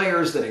amount of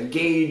players that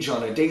engage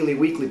on a daily,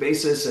 weekly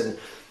basis, and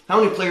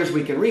how many players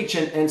we can reach.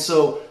 And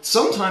so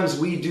sometimes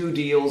we do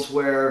deals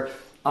where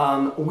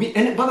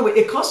and by the way,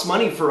 it costs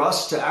money for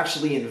us to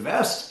actually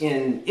invest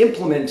in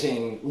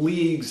implementing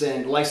leagues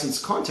and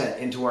licensed content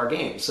into our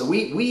games. So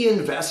we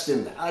invest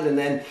in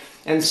that,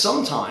 and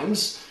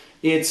sometimes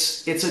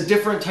it's a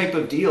different type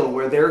of deal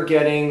where they're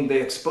getting the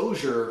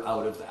exposure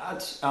out of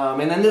that.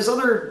 And then there's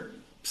other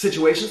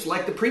situations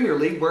like the Premier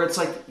League where it's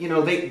like,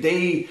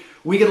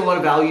 we get a lot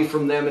of value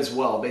from them as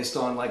well based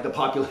on like the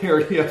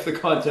popularity of the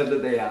content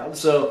that they have.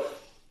 So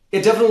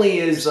it definitely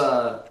is.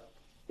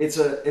 It's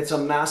a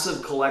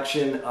massive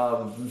collection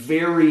of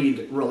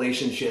varied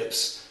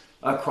relationships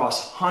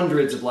across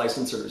hundreds of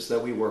licensors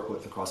that we work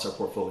with across our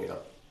portfolio.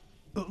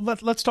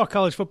 Let's talk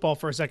college football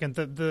for a second.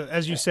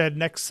 As you said,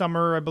 next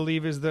summer I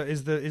believe is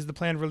the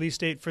planned release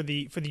date for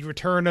the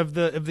return of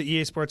the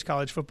EA Sports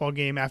college football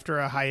game after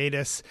a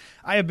hiatus.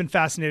 I have been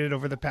fascinated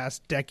over the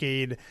past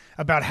decade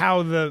about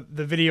how the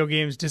video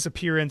game's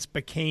disappearance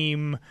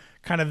became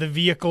kind of the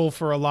vehicle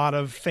for a lot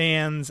of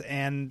fans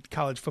and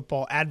college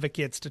football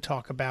advocates to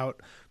talk about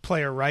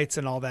player rights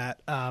and all that.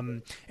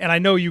 And I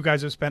know you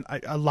guys have spent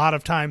a lot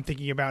of time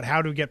thinking about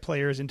how to get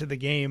players into the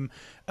game.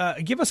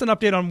 Give us an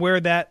update on where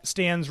that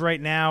stands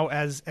right now,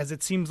 as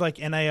it seems like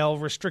NIL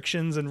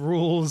restrictions and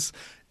rules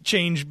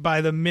change by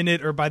the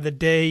minute or by the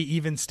day,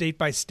 even state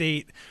by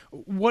state.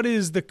 What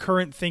is the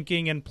current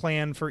thinking and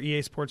plan for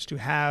EA Sports to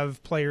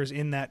have players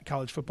in that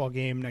college football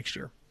game next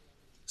year?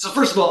 So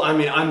first of all, I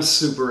mean, I'm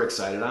super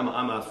excited. I'm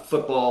a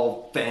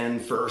football fan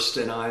first,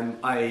 and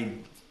I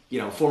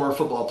former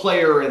football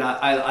player, and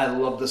I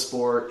love the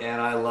sport,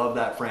 and I love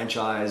that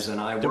franchise, and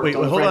I worked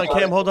on the hold franchise. on,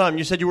 Cam, hold on.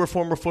 You said you were a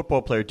former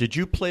football player. Did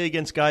you play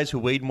against guys who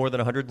weighed more than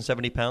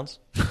 170 pounds?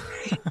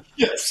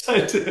 Yes,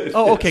 I did.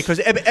 Oh, okay, because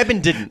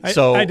Eben didn't.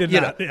 So I did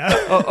not.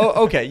 Yeah.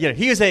 Okay. Yeah,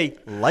 he is a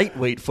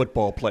lightweight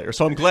football player.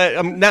 So I'm glad.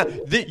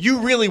 You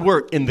really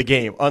were in the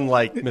game,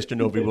 unlike Mr.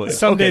 Novi Williams.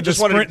 Someday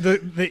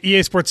the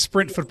EA Sports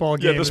sprint football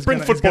game. Yeah, the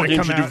sprint football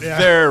game should do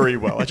very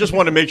well. I just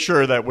want to make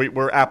sure that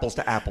we're apples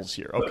to apples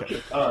here.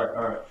 Okay. All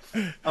right.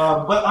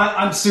 But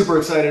I'm super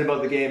excited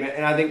about the game,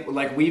 and I think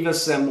like we've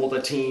assembled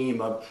a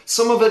team of,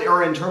 some of it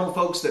are internal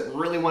folks that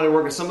really want to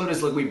work, and some of it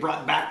is like we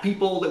brought back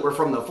people that were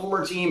from the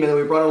former team, and then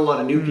we brought in a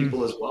lot of new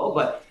people as well.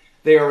 But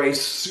they are a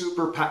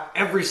super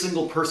every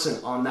single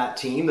person on that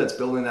team that's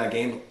building that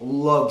game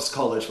loves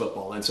college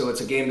football, and so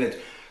it's a game that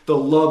the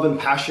love and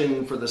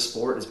passion for the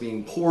sport is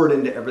being poured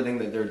into everything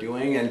that they're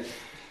doing. And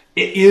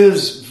It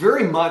is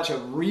very much a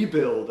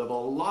rebuild of a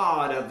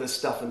lot of the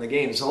stuff in the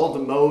game. So all the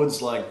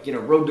modes like,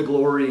 Road to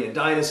Glory and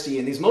Dynasty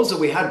and these modes that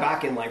we had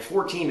back in like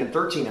 14 and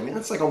 13, I mean,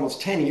 that's like almost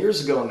 10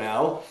 years ago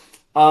now,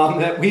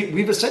 that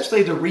we've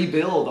essentially had to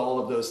rebuild all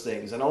of those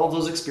things and all of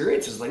those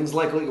experiences. Things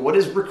like what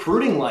is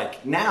recruiting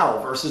like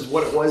now versus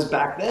what it was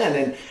back then,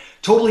 and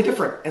totally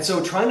different. And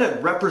so trying to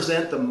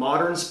represent the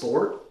modern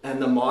sport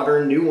and the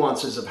modern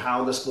nuances of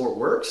how the sport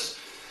works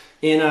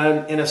in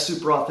a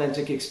super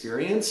authentic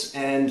experience.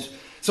 And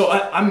so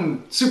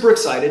I'm super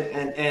excited,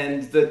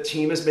 and the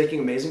team is making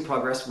amazing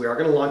progress. We are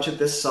going to launch it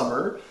this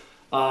summer.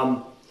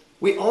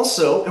 We've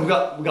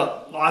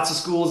got lots of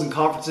schools and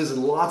conferences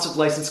and lots of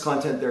licensed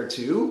content there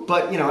too.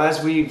 But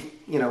as we've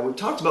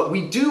talked about,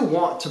 we do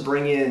want to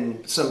bring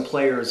in some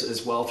players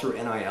as well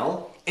through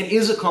NIL. It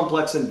is a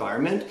complex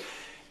environment,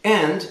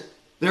 and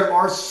there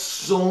are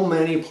so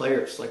many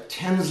players, like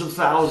tens of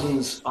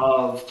thousands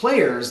of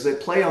players that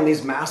play on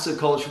these massive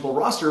college football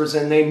rosters,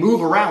 and they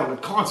move around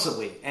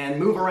constantly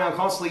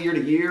year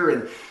to year,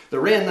 and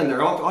they're in and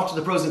they're off to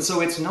the pros. And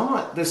so it's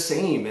not the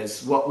same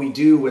as what we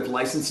do with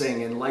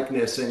licensing and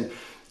likeness and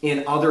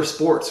in other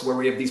sports where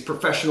we have these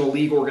professional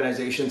league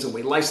organizations and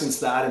we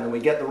license that and then we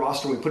get the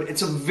roster and we put it.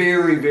 It's a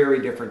very,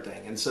 very different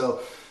thing. And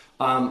so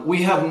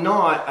we have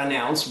not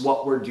announced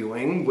what we're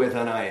doing with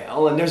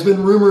NIL, and there's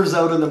been rumors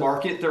out in the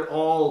market. They're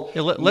all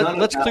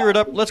let's clear it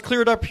up. Let's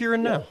clear it up here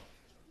and now.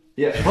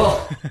 Yeah,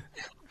 well,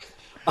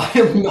 I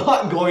am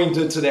not going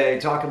to today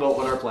talk about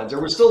what our plans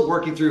are. We're still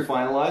working through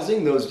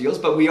finalizing those deals,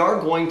 but we are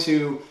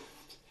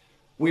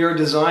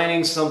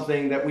designing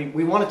something that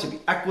we want it to be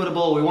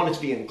equitable. We want it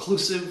to be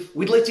inclusive.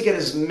 We'd like to get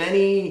as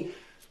many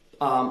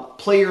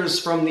players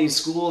from these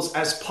schools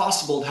as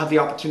possible to have the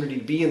opportunity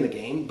to be in the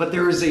game, but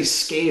there is a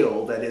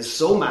scale that is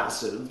so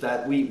massive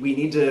that we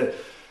need to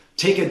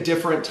take a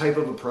different type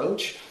of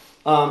approach.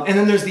 And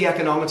then there's the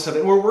economics of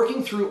it. We're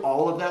working through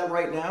all of that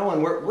right now,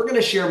 and we're going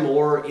to share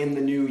more in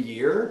the new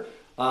year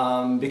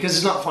because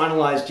it's not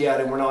finalized yet,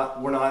 and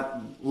we're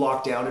not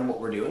locked down in what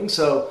we're doing.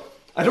 So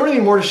I don't have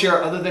any more to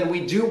share other than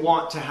we do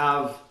want to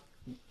have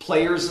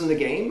players in the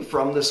game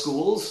from the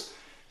schools,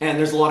 and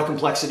there's a lot of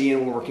complexity,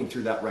 and we're working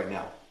through that right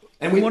now.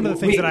 And one of the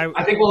things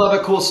I think we'll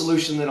have a cool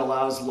solution that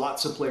allows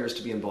lots of players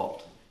to be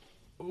involved.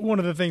 One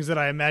of the things that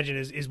I imagine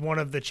is one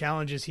of the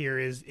challenges here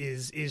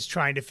is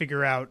trying to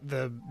figure out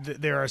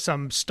there are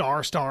some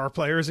star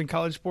players in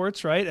college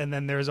sports, right? And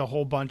then there's a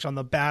whole bunch on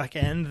the back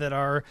end that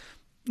are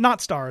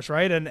not stars,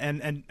 right?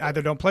 And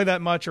either don't play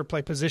that much or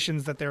play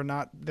positions that they're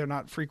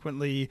not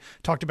frequently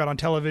talked about on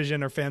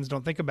television or fans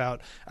don't think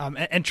about.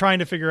 And trying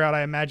to figure out,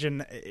 I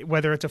imagine,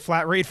 whether it's a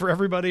flat rate for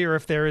everybody or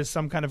if there is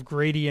some kind of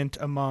gradient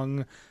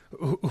among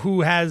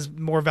who has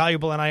more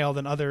valuable NIL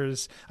than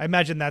others. I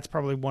imagine that's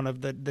probably one of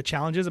the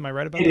challenges. Am I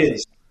right about that? It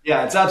is.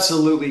 Yeah, it's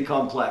absolutely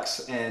complex.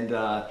 And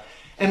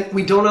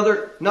we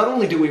not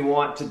only do we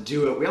want to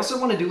do it, we also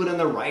want to do it in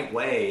the right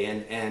way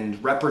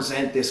and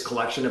represent this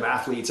collection of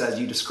athletes as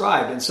you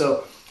described. And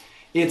so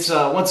it's,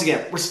 once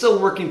again, we're still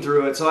working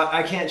through it. So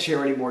I can't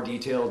share any more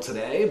detail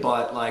today,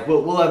 but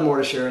we'll have more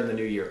to share in the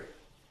new year.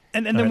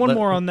 And then one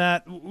more on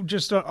that,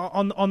 just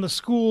on the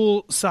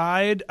school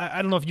side.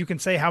 I don't know if you can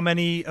say how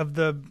many of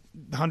the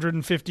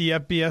 150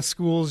 FBS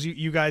schools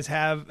you guys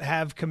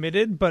have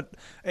committed, but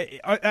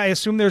I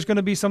assume there's going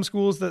to be some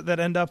schools that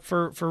end up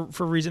for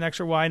reason X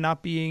or Y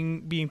not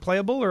being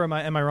playable, or am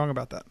I wrong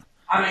about that?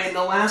 I mean,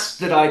 the last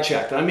that I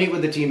checked, I meet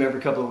with the team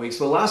every couple of weeks,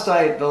 but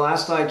the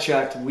last I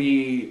checked,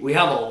 we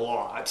have a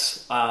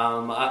lot.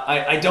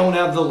 I don't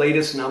have the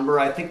latest number.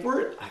 I think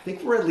we're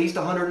at least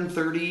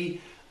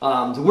 130.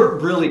 So we're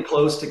really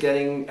close to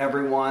getting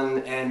everyone,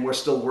 and we're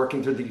still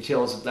working through the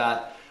details of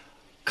that.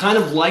 Kind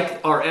of like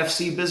our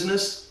FC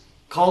business,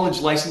 college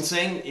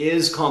licensing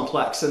is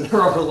complex, and there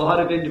are a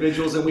lot of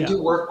individuals, and we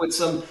do work with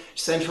some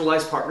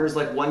centralized partners,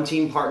 like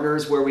one-team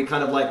partners, where we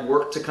kind of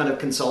work to kind of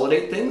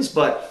consolidate things,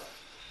 but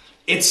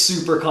it's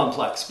super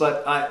complex.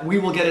 But we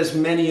will get as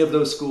many of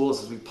those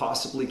schools as we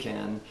possibly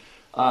can.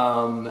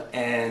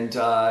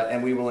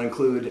 And we will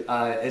include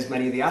as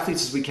many of the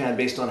athletes as we can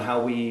based on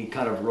how we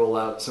kind of roll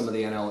out some of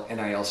the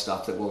NIL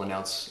stuff that we'll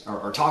announce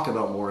or talk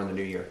about more in the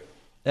new year.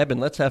 Eben,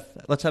 let's have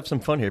some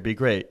fun here. Be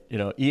great.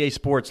 EA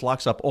Sports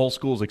locks up all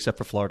schools except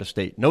for Florida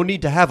State. No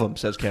need to have them,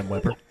 says Cam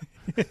Weber.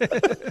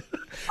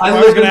 I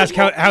was going to ask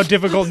how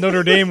difficult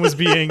Notre Dame was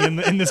being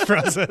in this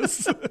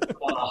process.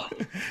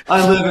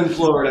 I live in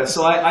Florida,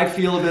 so I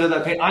feel a bit of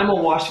that pain. I'm a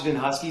Washington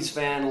Huskies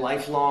fan,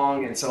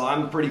 lifelong, and so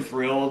I'm pretty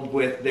thrilled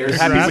with their. You're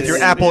happy with your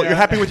apple. You're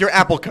happy with your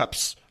apple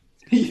cups.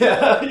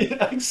 Yeah,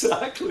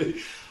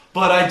 exactly.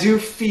 But I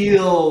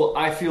feel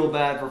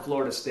bad for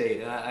Florida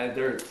State.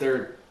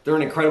 They're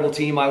an incredible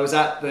team. I was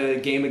at the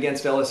game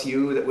against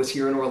LSU that was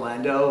here in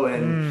Orlando,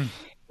 and.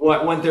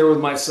 Went there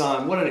with my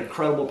son. What an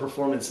incredible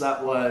performance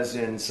that was.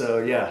 And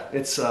so, yeah,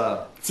 it's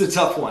a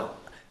tough one.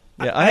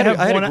 Yeah, I had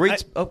a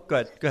great. Go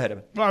ahead,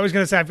 Evan. Well, I was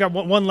going to say I've got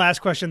one last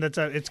question.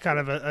 It's kind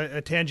of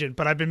a tangent,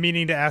 but I've been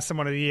meaning to ask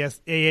someone at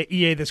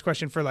EA this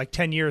question for like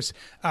 10 years.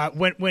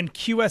 When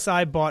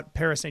QSI bought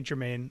Paris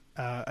Saint-Germain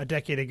a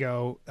decade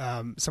ago,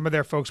 some of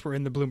their folks were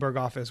in the Bloomberg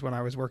office when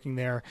I was working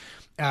there,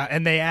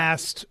 and they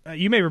asked.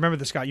 You may remember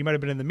this, Scott. You might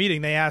have been in the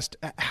meeting. They asked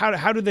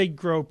how do they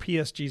grow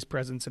PSG's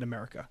presence in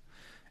America,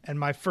 and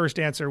my first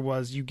answer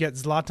was you get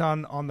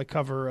Zlatan on the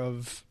cover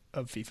of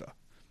FIFA.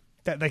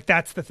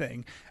 That's the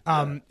thing.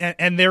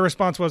 And their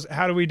response was,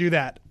 how do we do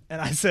that?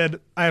 And I said,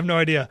 I have no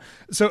idea.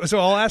 So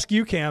I'll ask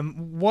you,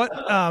 Cam,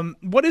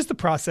 what is the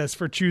process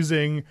for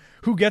choosing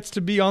who gets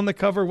to be on the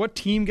cover? What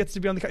team gets to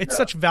be on the cover? It's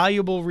such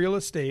valuable real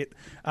estate.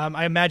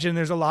 I imagine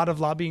there's a lot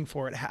of lobbying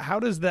for it. How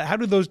do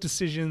those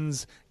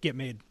decisions get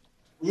made?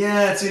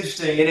 Yeah, it's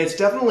interesting. And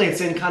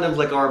it's in kind of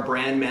like our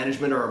brand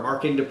management or our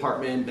marketing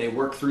department. They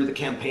work through the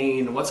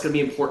campaign, what's going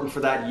to be important for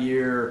that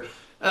year.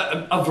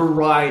 A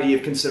variety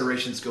of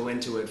considerations go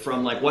into it,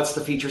 from like what's the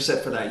feature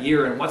set for that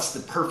year and what's the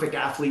perfect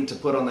athlete to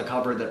put on the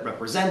cover that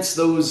represents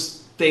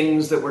those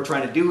things that we're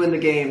trying to do in the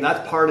game.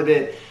 That's part of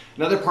it.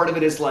 Another part of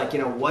it is like,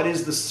 what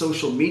is the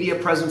social media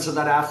presence of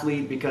that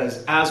athlete?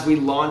 Because as we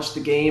launch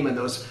the game and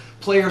those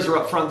players are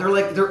up front,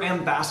 they're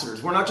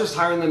ambassadors. We're not just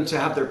hiring them to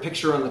have their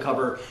picture on the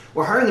cover.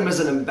 We're hiring them as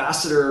an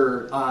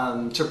ambassador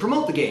to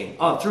promote the game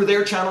through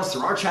their channels,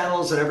 through our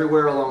channels, and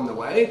everywhere along the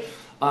way.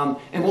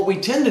 And what we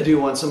tend to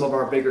do on some of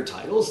our bigger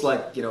titles,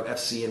 like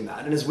FC and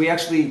Madden, is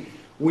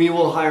we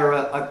will hire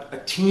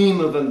a team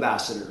of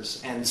ambassadors,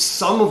 and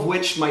some of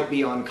which might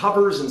be on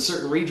covers in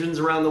certain regions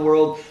around the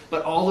world,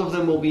 but all of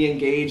them will be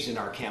engaged in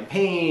our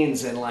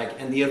campaigns and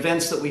the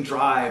events that we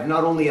drive,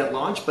 not only at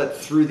launch but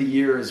through the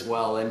year as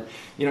well. And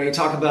you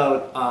talk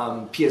about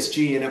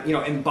PSG,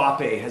 and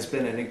Mbappe has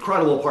been an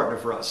incredible partner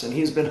for us, and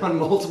he's been on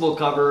multiple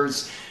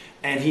covers.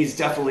 And he's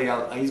definitely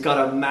he's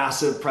got a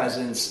massive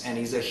presence, and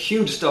he's a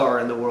huge star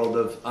in the world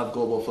of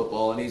global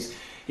football, and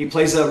he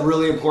plays a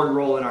really important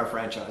role in our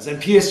franchise.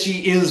 And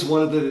PSG is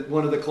one of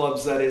the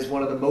clubs that is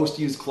one of the most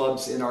used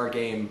clubs in our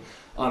game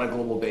on a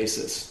global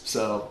basis.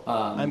 So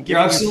you're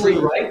absolutely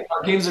right.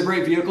 Our game's a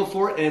great vehicle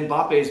for it, and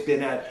Mbappe's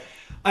been at.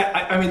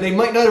 I mean, they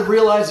might not have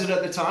realized it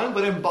at the time,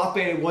 but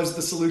Mbappe was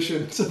the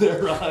solution to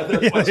their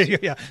question.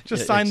 Yeah.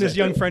 Sign this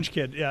young French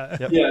kid. Yeah.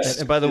 Yep. Yes.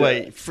 And by the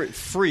way,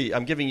 free.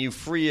 I'm giving you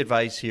free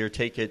advice here.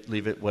 Take it,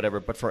 leave it, whatever.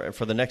 But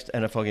for the next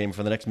NFL game,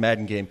 for the next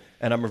Madden game,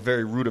 and I'm a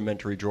very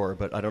rudimentary drawer,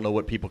 but I don't know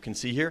what people can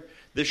see here.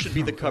 This should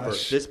be the cover.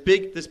 Gosh. This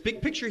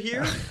big picture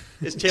here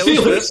is Taylor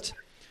Swift.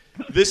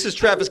 This is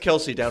Travis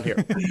Kelce down here.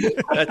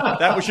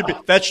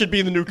 That should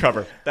be the new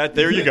cover.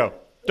 There you go.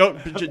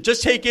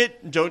 Just take it.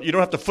 You don't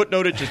have to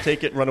footnote it. Just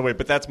take it and run away.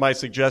 But that's my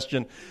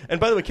suggestion. And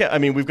by the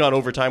way, we've gone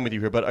over time with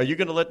you here, but are you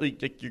going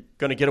to you're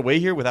going to get away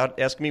here without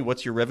asking me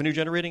what's your revenue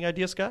generating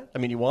idea, Scott?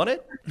 You want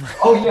it?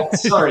 Oh yeah,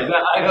 sorry.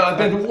 I've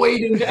been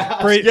waiting to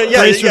ask.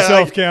 Brace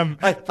yourself, Cam.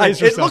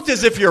 It looked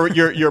as if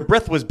your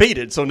breath was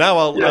baited. So now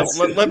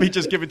let me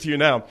just give it to you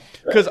now,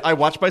 because I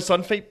watched my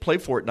son play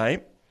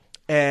Fortnite.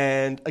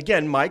 And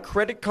again, my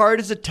credit card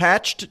is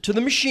attached to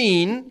the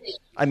machine.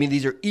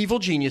 These are evil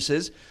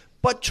geniuses.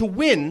 But to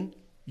win,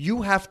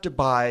 you have to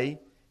buy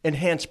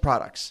enhanced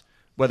products,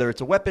 whether it's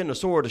a weapon, a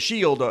sword, a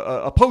shield,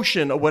 a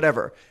potion, or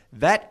whatever.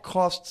 That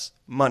costs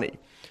money.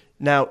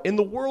 Now, in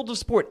the world of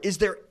sport, is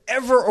there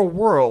ever a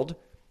world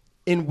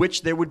in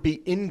which there would be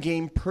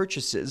in-game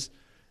purchases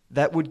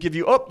that would give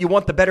you, you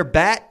want the better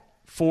bat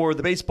for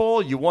the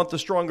baseball, you want the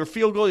stronger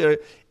field goal?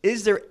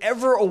 Is there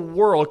ever a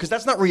world, because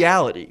that's not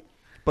reality,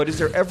 but is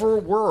there ever a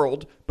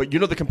world, but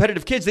the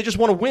competitive kids, they just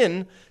want to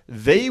win.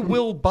 They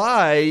will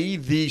buy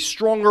the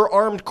stronger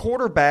armed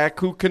quarterback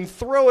who can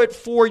throw it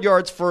 4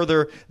 yards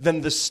further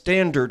than the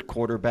standard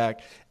quarterback.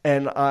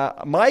 And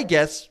my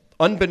guess,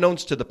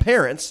 unbeknownst to the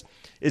parents,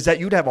 is that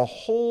you'd have a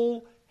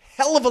whole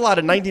hell of a lot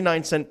of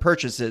 99-cent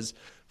purchases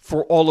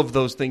for all of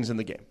those things in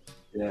the game.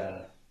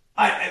 Yeah.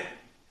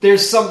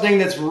 There's something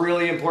that's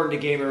really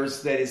important to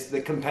gamers, that is the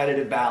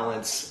competitive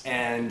balance.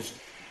 And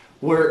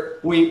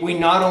we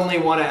not only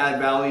want to add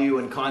value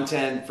and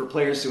content for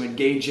players to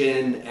engage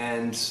in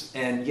and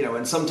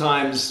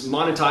sometimes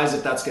monetize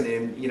if that's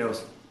going to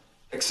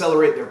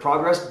accelerate their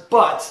progress,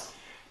 but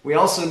we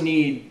also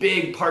need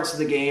big parts of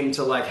the game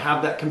to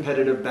have that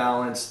competitive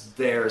balance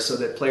there so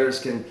that players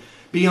can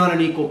be on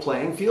an equal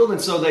playing field. And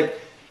so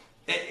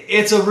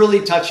it's a really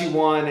touchy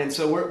one, and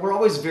so we're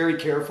always very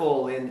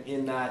careful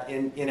in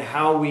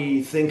how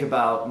we think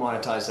about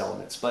monetized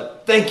elements.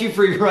 But thank you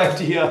for your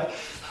idea.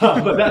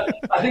 But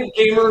I think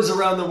gamers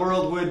around the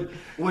world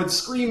would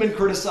scream and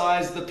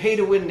criticize the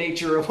pay-to-win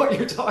nature of what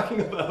you're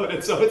talking about.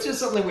 And so it's just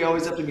something we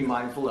always have to be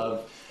mindful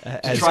of.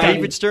 As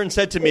David Stern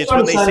said to me, it's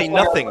when they say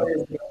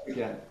nothing.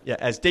 Yeah,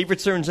 as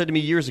David Stern said to me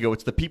years ago,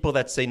 it's the people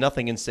that say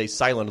nothing and stay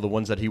silent are the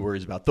ones that he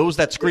worries about. Those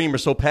that scream are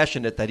so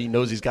passionate that he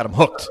knows he's got them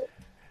hooked.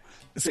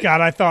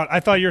 Scott, I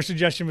thought your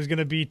suggestion was going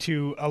to be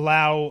to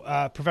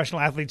allow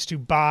professional athletes to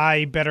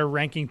buy better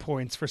ranking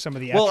points for some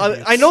of the attributes.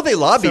 Well, I know they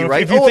lobby, so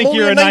right? If you think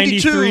you're a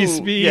 93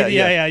 speed,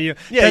 $10,000,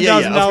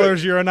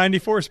 $10,000, you're a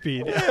 94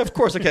 speed. Yeah, of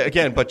course. Okay,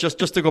 again, but just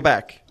to go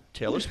back,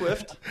 Taylor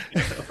Swift,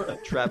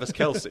 Travis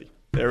Kelce.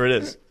 There it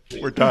is.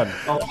 We're done.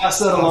 I'll pass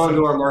that along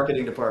to our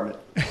marketing department.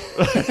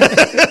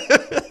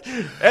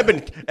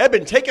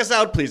 Eben, take us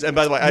out, please. And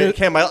by the way,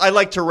 Cam, I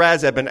like to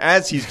razz Eben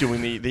as he's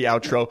doing the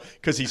outro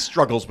because he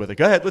struggles with it.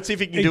 Go ahead. Let's see if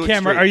he can do it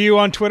Cam, straight. are you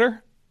on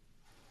Twitter?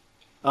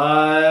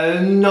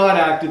 Not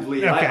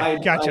actively. Okay,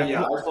 gotcha.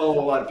 I follow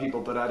a lot of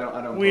people, but I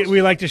don't.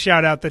 We like to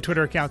shout out the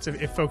Twitter accounts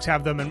if folks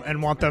have them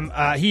and want them.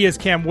 He is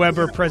Cam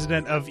Weber,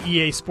 president of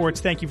EA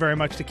Sports. Thank you very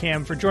much to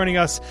Cam for joining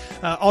us.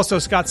 Also,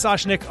 Scott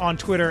Soshnick on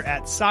Twitter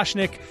at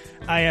Soshnick.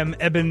 I am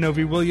Eben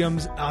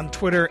Novi-Williams on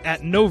Twitter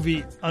at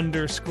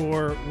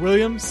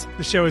Novi_Williams.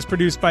 The show is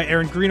produced by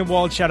Aaron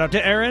Greenewald. Shout out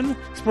to Aaron.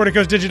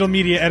 Sportico's digital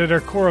media editor,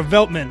 Cora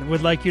Veltman,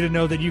 would like you to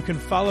know that you can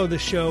follow the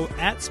show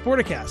at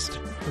Sporticast,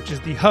 which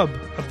is the hub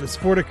of the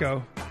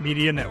Sportico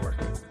Media Network.